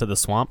sunken into the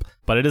swamp,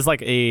 but it is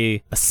like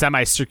a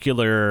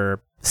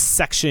semicircular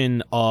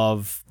section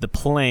of the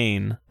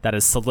plain that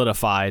is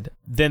solidified.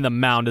 Then the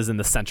mound is in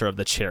the center of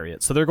the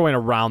chariot. So they're going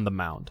around the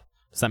mound.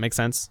 Does that make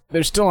sense?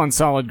 They're still on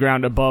solid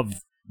ground above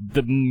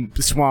the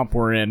swamp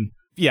we're in.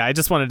 Yeah, I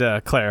just wanted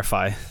to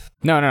clarify.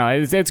 No,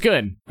 it's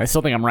good. I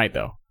still think I'm right,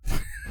 though.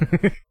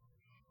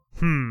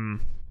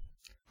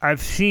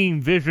 I've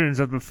seen visions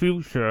of the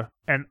future,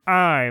 and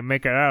I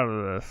make it out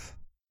of this.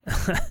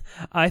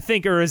 I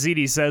think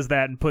Urazidi says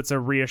that and puts a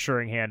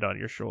reassuring hand on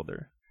your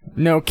shoulder.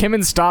 No,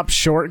 Kimmin stopped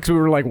short because we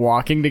were like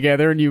walking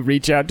together, and you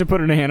reach out to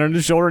put a hand on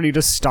his shoulder, and he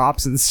just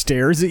stops and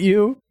stares at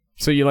you.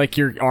 So you like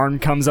your arm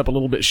comes up a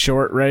little bit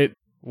short, right?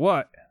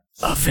 What?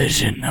 A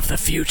vision of the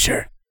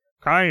future.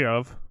 Kind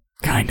of.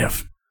 Kind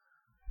of.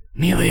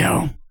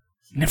 Melio,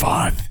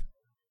 Navath.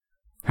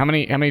 How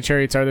many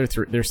chariots are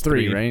there? There's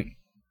three, right?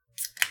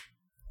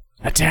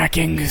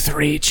 Attacking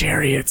 3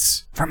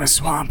 chariots from a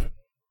swamp.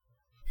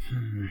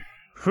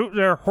 Shoot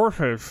their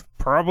horses.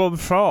 Problem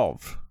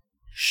solved.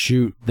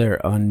 Shoot their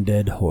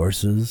undead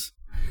horses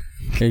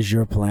is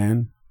your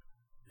plan?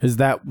 Is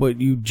that what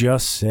you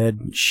just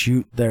said?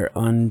 Shoot their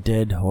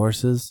undead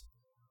horses?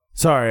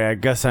 Sorry, I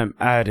guess I'm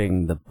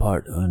adding the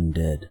part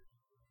undead.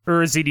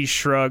 Urazidi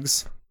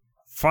shrugs.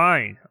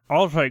 Fine,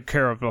 I'll take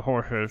care of the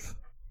horses.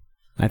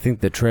 I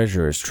think the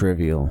treasure is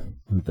trivial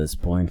at this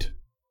point.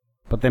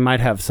 But they might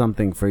have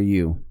something for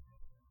you.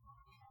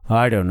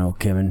 I don't know,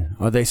 Kimmin.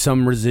 Are they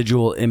some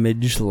residual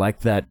image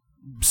like that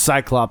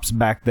Cyclops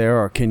back there,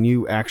 or can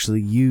you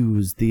actually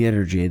use the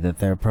energy that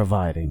they're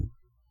providing?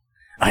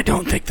 I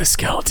don't think the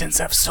skeletons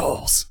have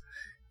souls,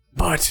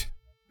 but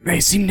they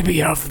seem to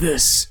be of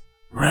this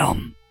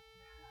realm.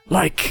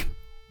 Like,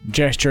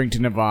 gesturing to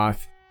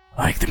Navath,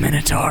 like the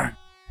Minotaur.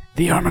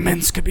 The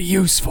armaments could be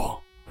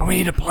useful, but we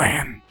need a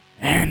plan.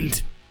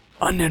 And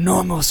under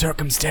normal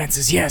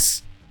circumstances,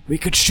 yes, we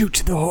could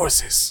shoot the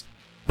horses,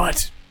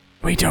 but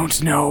we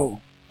don't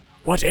know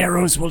what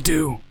arrows will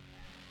do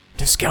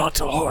to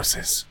skeletal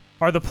horses.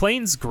 Are the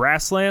plains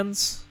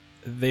grasslands?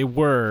 They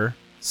were.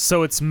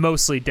 So it's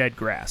mostly dead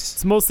grass.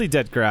 It's mostly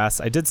dead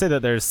grass. I did say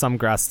that there's some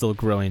grass still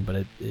growing, but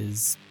it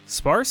is...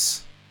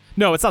 Sparse?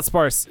 No, it's not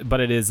sparse, but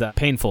it is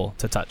painful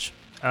to touch.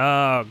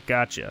 Oh,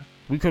 gotcha.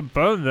 We could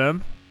burn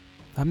them.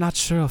 I'm not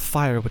sure a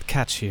fire would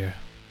catch here.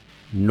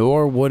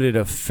 Nor would it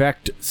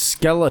affect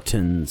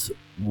skeletons.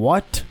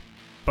 What?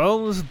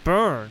 Bones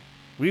burn.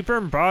 We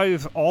burn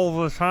bodies all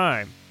the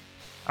time.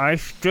 I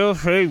still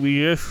say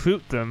we just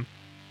shoot them.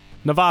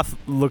 Navath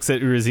looks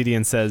at Urazidi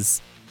and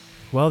says,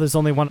 well, there's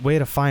only one way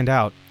to find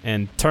out,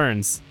 and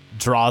turns,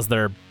 draws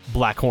their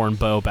blackhorn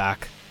bow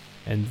back,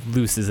 and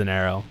looses an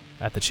arrow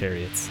at the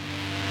chariots.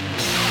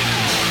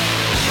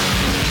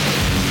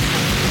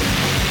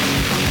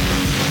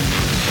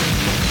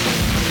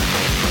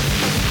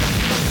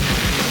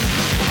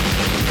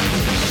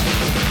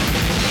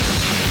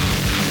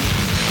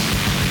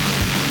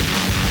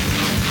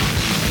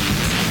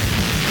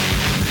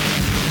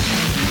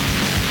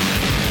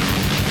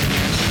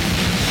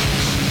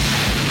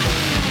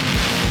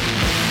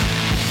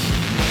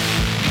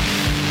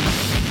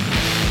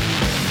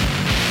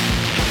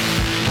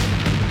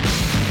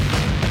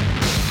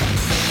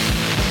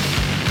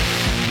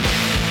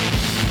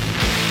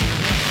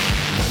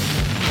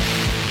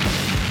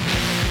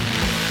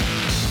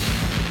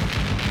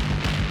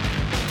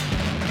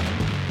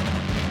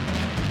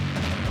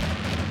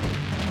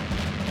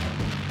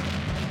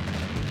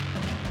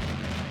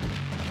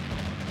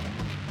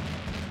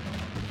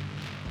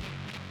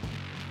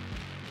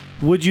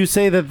 Would you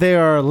say that they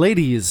are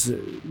ladies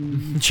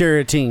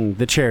charioting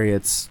the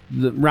chariots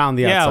round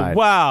the Yeah, outside?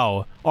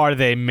 wow. Are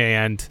they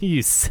manned?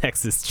 You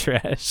sexist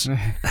trash.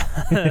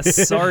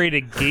 Sorry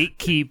to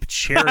gatekeep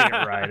chariot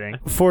riding.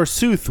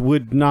 Forsooth,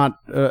 would not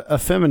a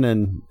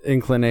feminine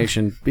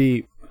inclination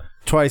be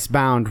twice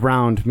bound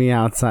round me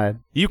outside?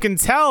 You can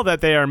tell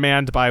that they are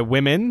manned by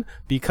women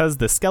because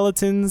the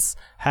skeletons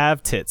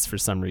have tits for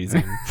some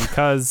reason.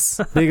 Because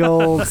Big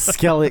old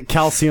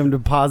calcium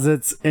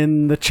deposits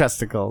in the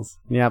chesticles.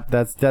 Yep,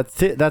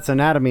 that's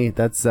anatomy.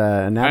 That's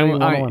anatomy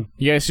 101.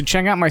 You guys should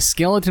check out my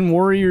Skeleton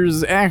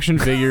Warriors action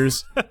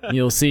figures.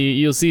 You'll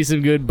see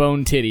some good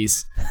bone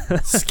titties.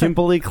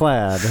 Skimpily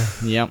clad.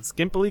 Yep.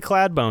 skimpily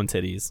clad bone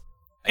titties.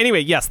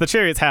 Anyway, yes, the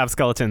chariots have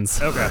skeletons.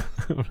 Okay.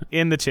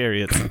 In the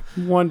chariots.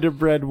 Wonder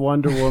Bread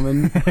Wonder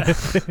Woman.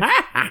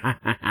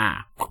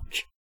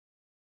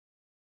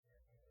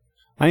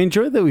 I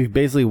enjoy that we've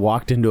basically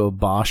walked into a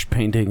Bosch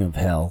painting of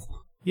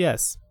hell.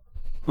 Yes.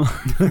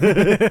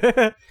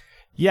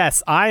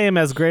 Yes, I am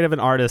as great of an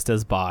artist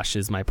as Bosch,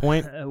 is my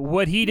point.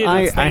 What he did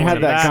I with had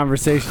things, that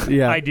conversation.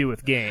 Yeah. I do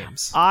with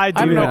games. I do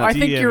I don't know. with I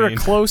think you're a DMing.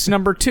 close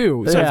number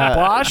 2. So Yeah, it's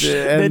Bosch,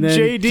 and then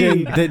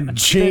JD. then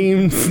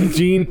James,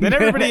 Gene, Then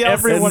everybody else,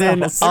 everyone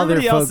and then else,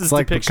 everybody other else's folks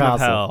like depiction of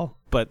Picasso. hell.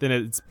 But then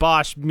it's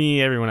Bosch, me,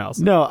 everyone else.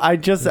 No, I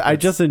just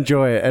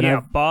enjoy it, and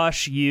Yeah,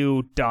 Bosch,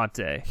 you,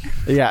 Dante.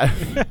 yeah.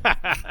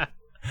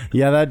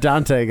 Yeah, that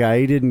Dante guy,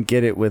 he didn't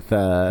get it with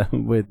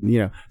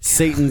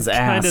Satan's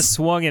Kind of ass.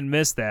 swung and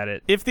missed at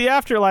it. If the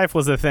afterlife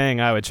was a thing,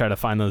 I would try to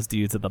find those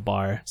dudes at the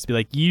bar. Just be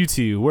like, you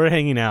two, we're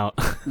hanging out.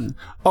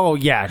 Oh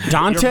yeah, You're my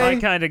Dante,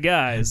 kind of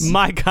guys.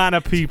 My kind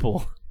of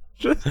people.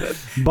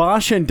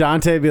 Bosch and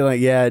Dante be like,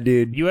 yeah,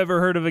 dude. You ever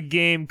heard of a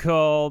game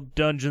called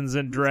Dungeons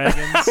and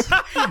Dragons?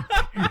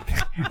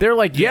 They're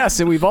like, yes,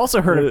 and we've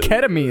also heard of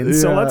ketamine,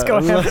 so Yeah, let's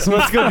go have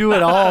let's go do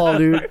it all,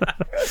 dude.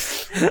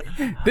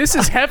 This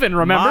is heaven,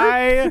 remember?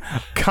 My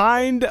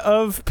kind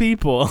of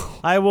people.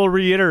 I will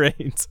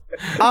reiterate.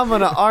 I'm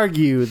gonna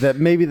argue that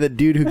maybe the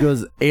dude who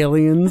goes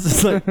aliens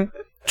is like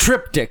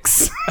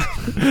triptychs,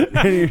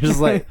 and you're just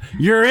like,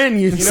 you're in,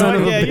 you, You know son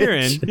what? of a Yeah, bitch. you're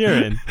in.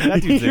 You're in.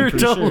 That dude's You're in for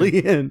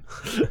totally sure. in.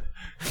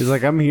 He's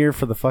like, I'm here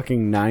for the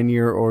fucking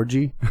 9-year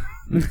orgy.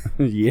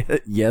 Yeah,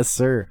 yes,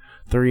 sir.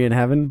 3 in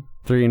heaven,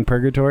 3 in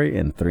purgatory,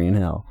 and 3 in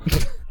hell.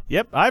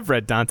 Yep, I've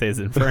read Dante's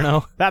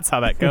Inferno. That's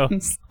how that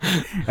goes.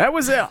 That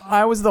was it.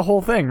 I was the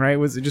whole thing, right? It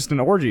was just an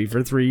orgy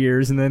for 3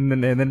 years, and then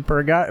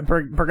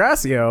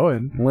Purgasio,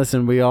 and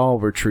Listen, we all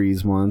were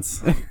trees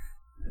once,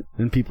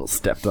 and people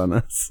stepped on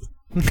us.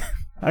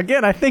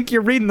 again, I think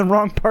you're reading the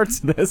wrong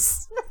parts of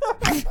this.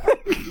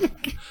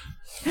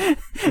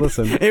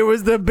 Listen, It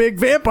was the big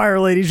vampire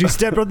lady. She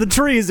stepped on the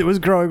trees. It was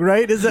growing,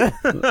 right? Is that?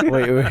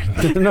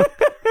 wait. No,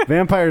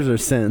 vampires are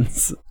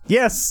sins.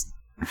 Yes.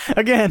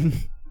 Again.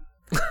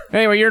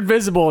 Anyway, you're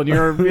invisible, and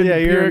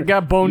you're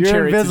got bone You're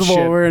chariots and invisible.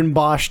 shit. We're in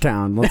Bosch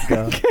Town. Let's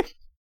go.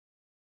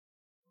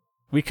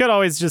 We could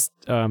always just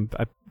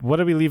what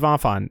did we leave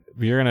off on?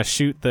 You're gonna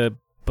shoot the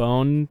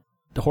bone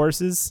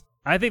horses?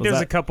 I think Was there's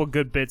that- a couple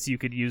good bits you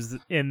could use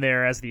in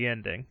there as the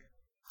ending.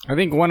 I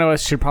think one of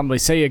us should probably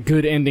say a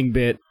good ending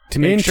bit to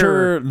make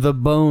sure. Enter the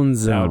bone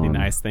zone. That would be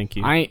nice, thank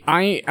you.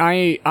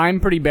 I'm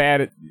pretty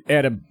bad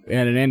at an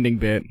ending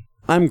bit.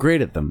 I'm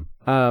great at them.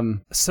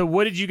 So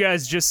what did you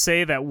guys just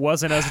say that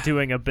wasn't us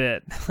doing a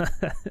bit?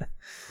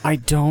 I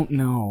don't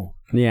know.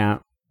 Yeah.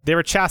 They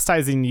were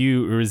chastising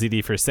you,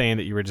 Urzidi, for saying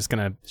that you were just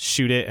gonna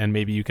shoot it and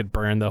maybe you could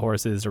burn the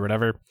horses or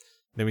whatever.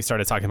 Then we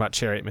started talking about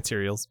chariot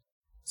materials.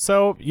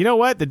 So, you know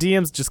what? The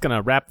DM's just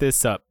gonna wrap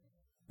this up.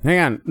 Hang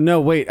on. No,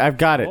 wait. I've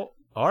got it. Oh,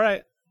 all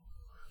right.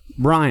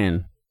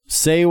 Brian,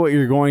 say what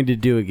you're going to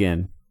do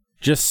again.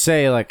 Just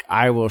say, like,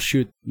 I will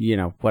shoot,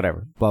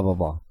 whatever. Blah, blah,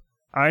 blah.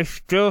 I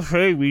still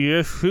say we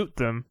just shoot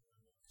them.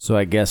 So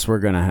I guess we're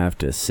going to have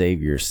to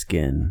save your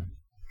skin.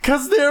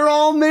 Because they're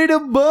all made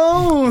of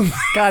bone.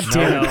 God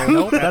damn it.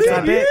 Nope, that's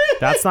not it.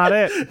 That's not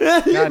it.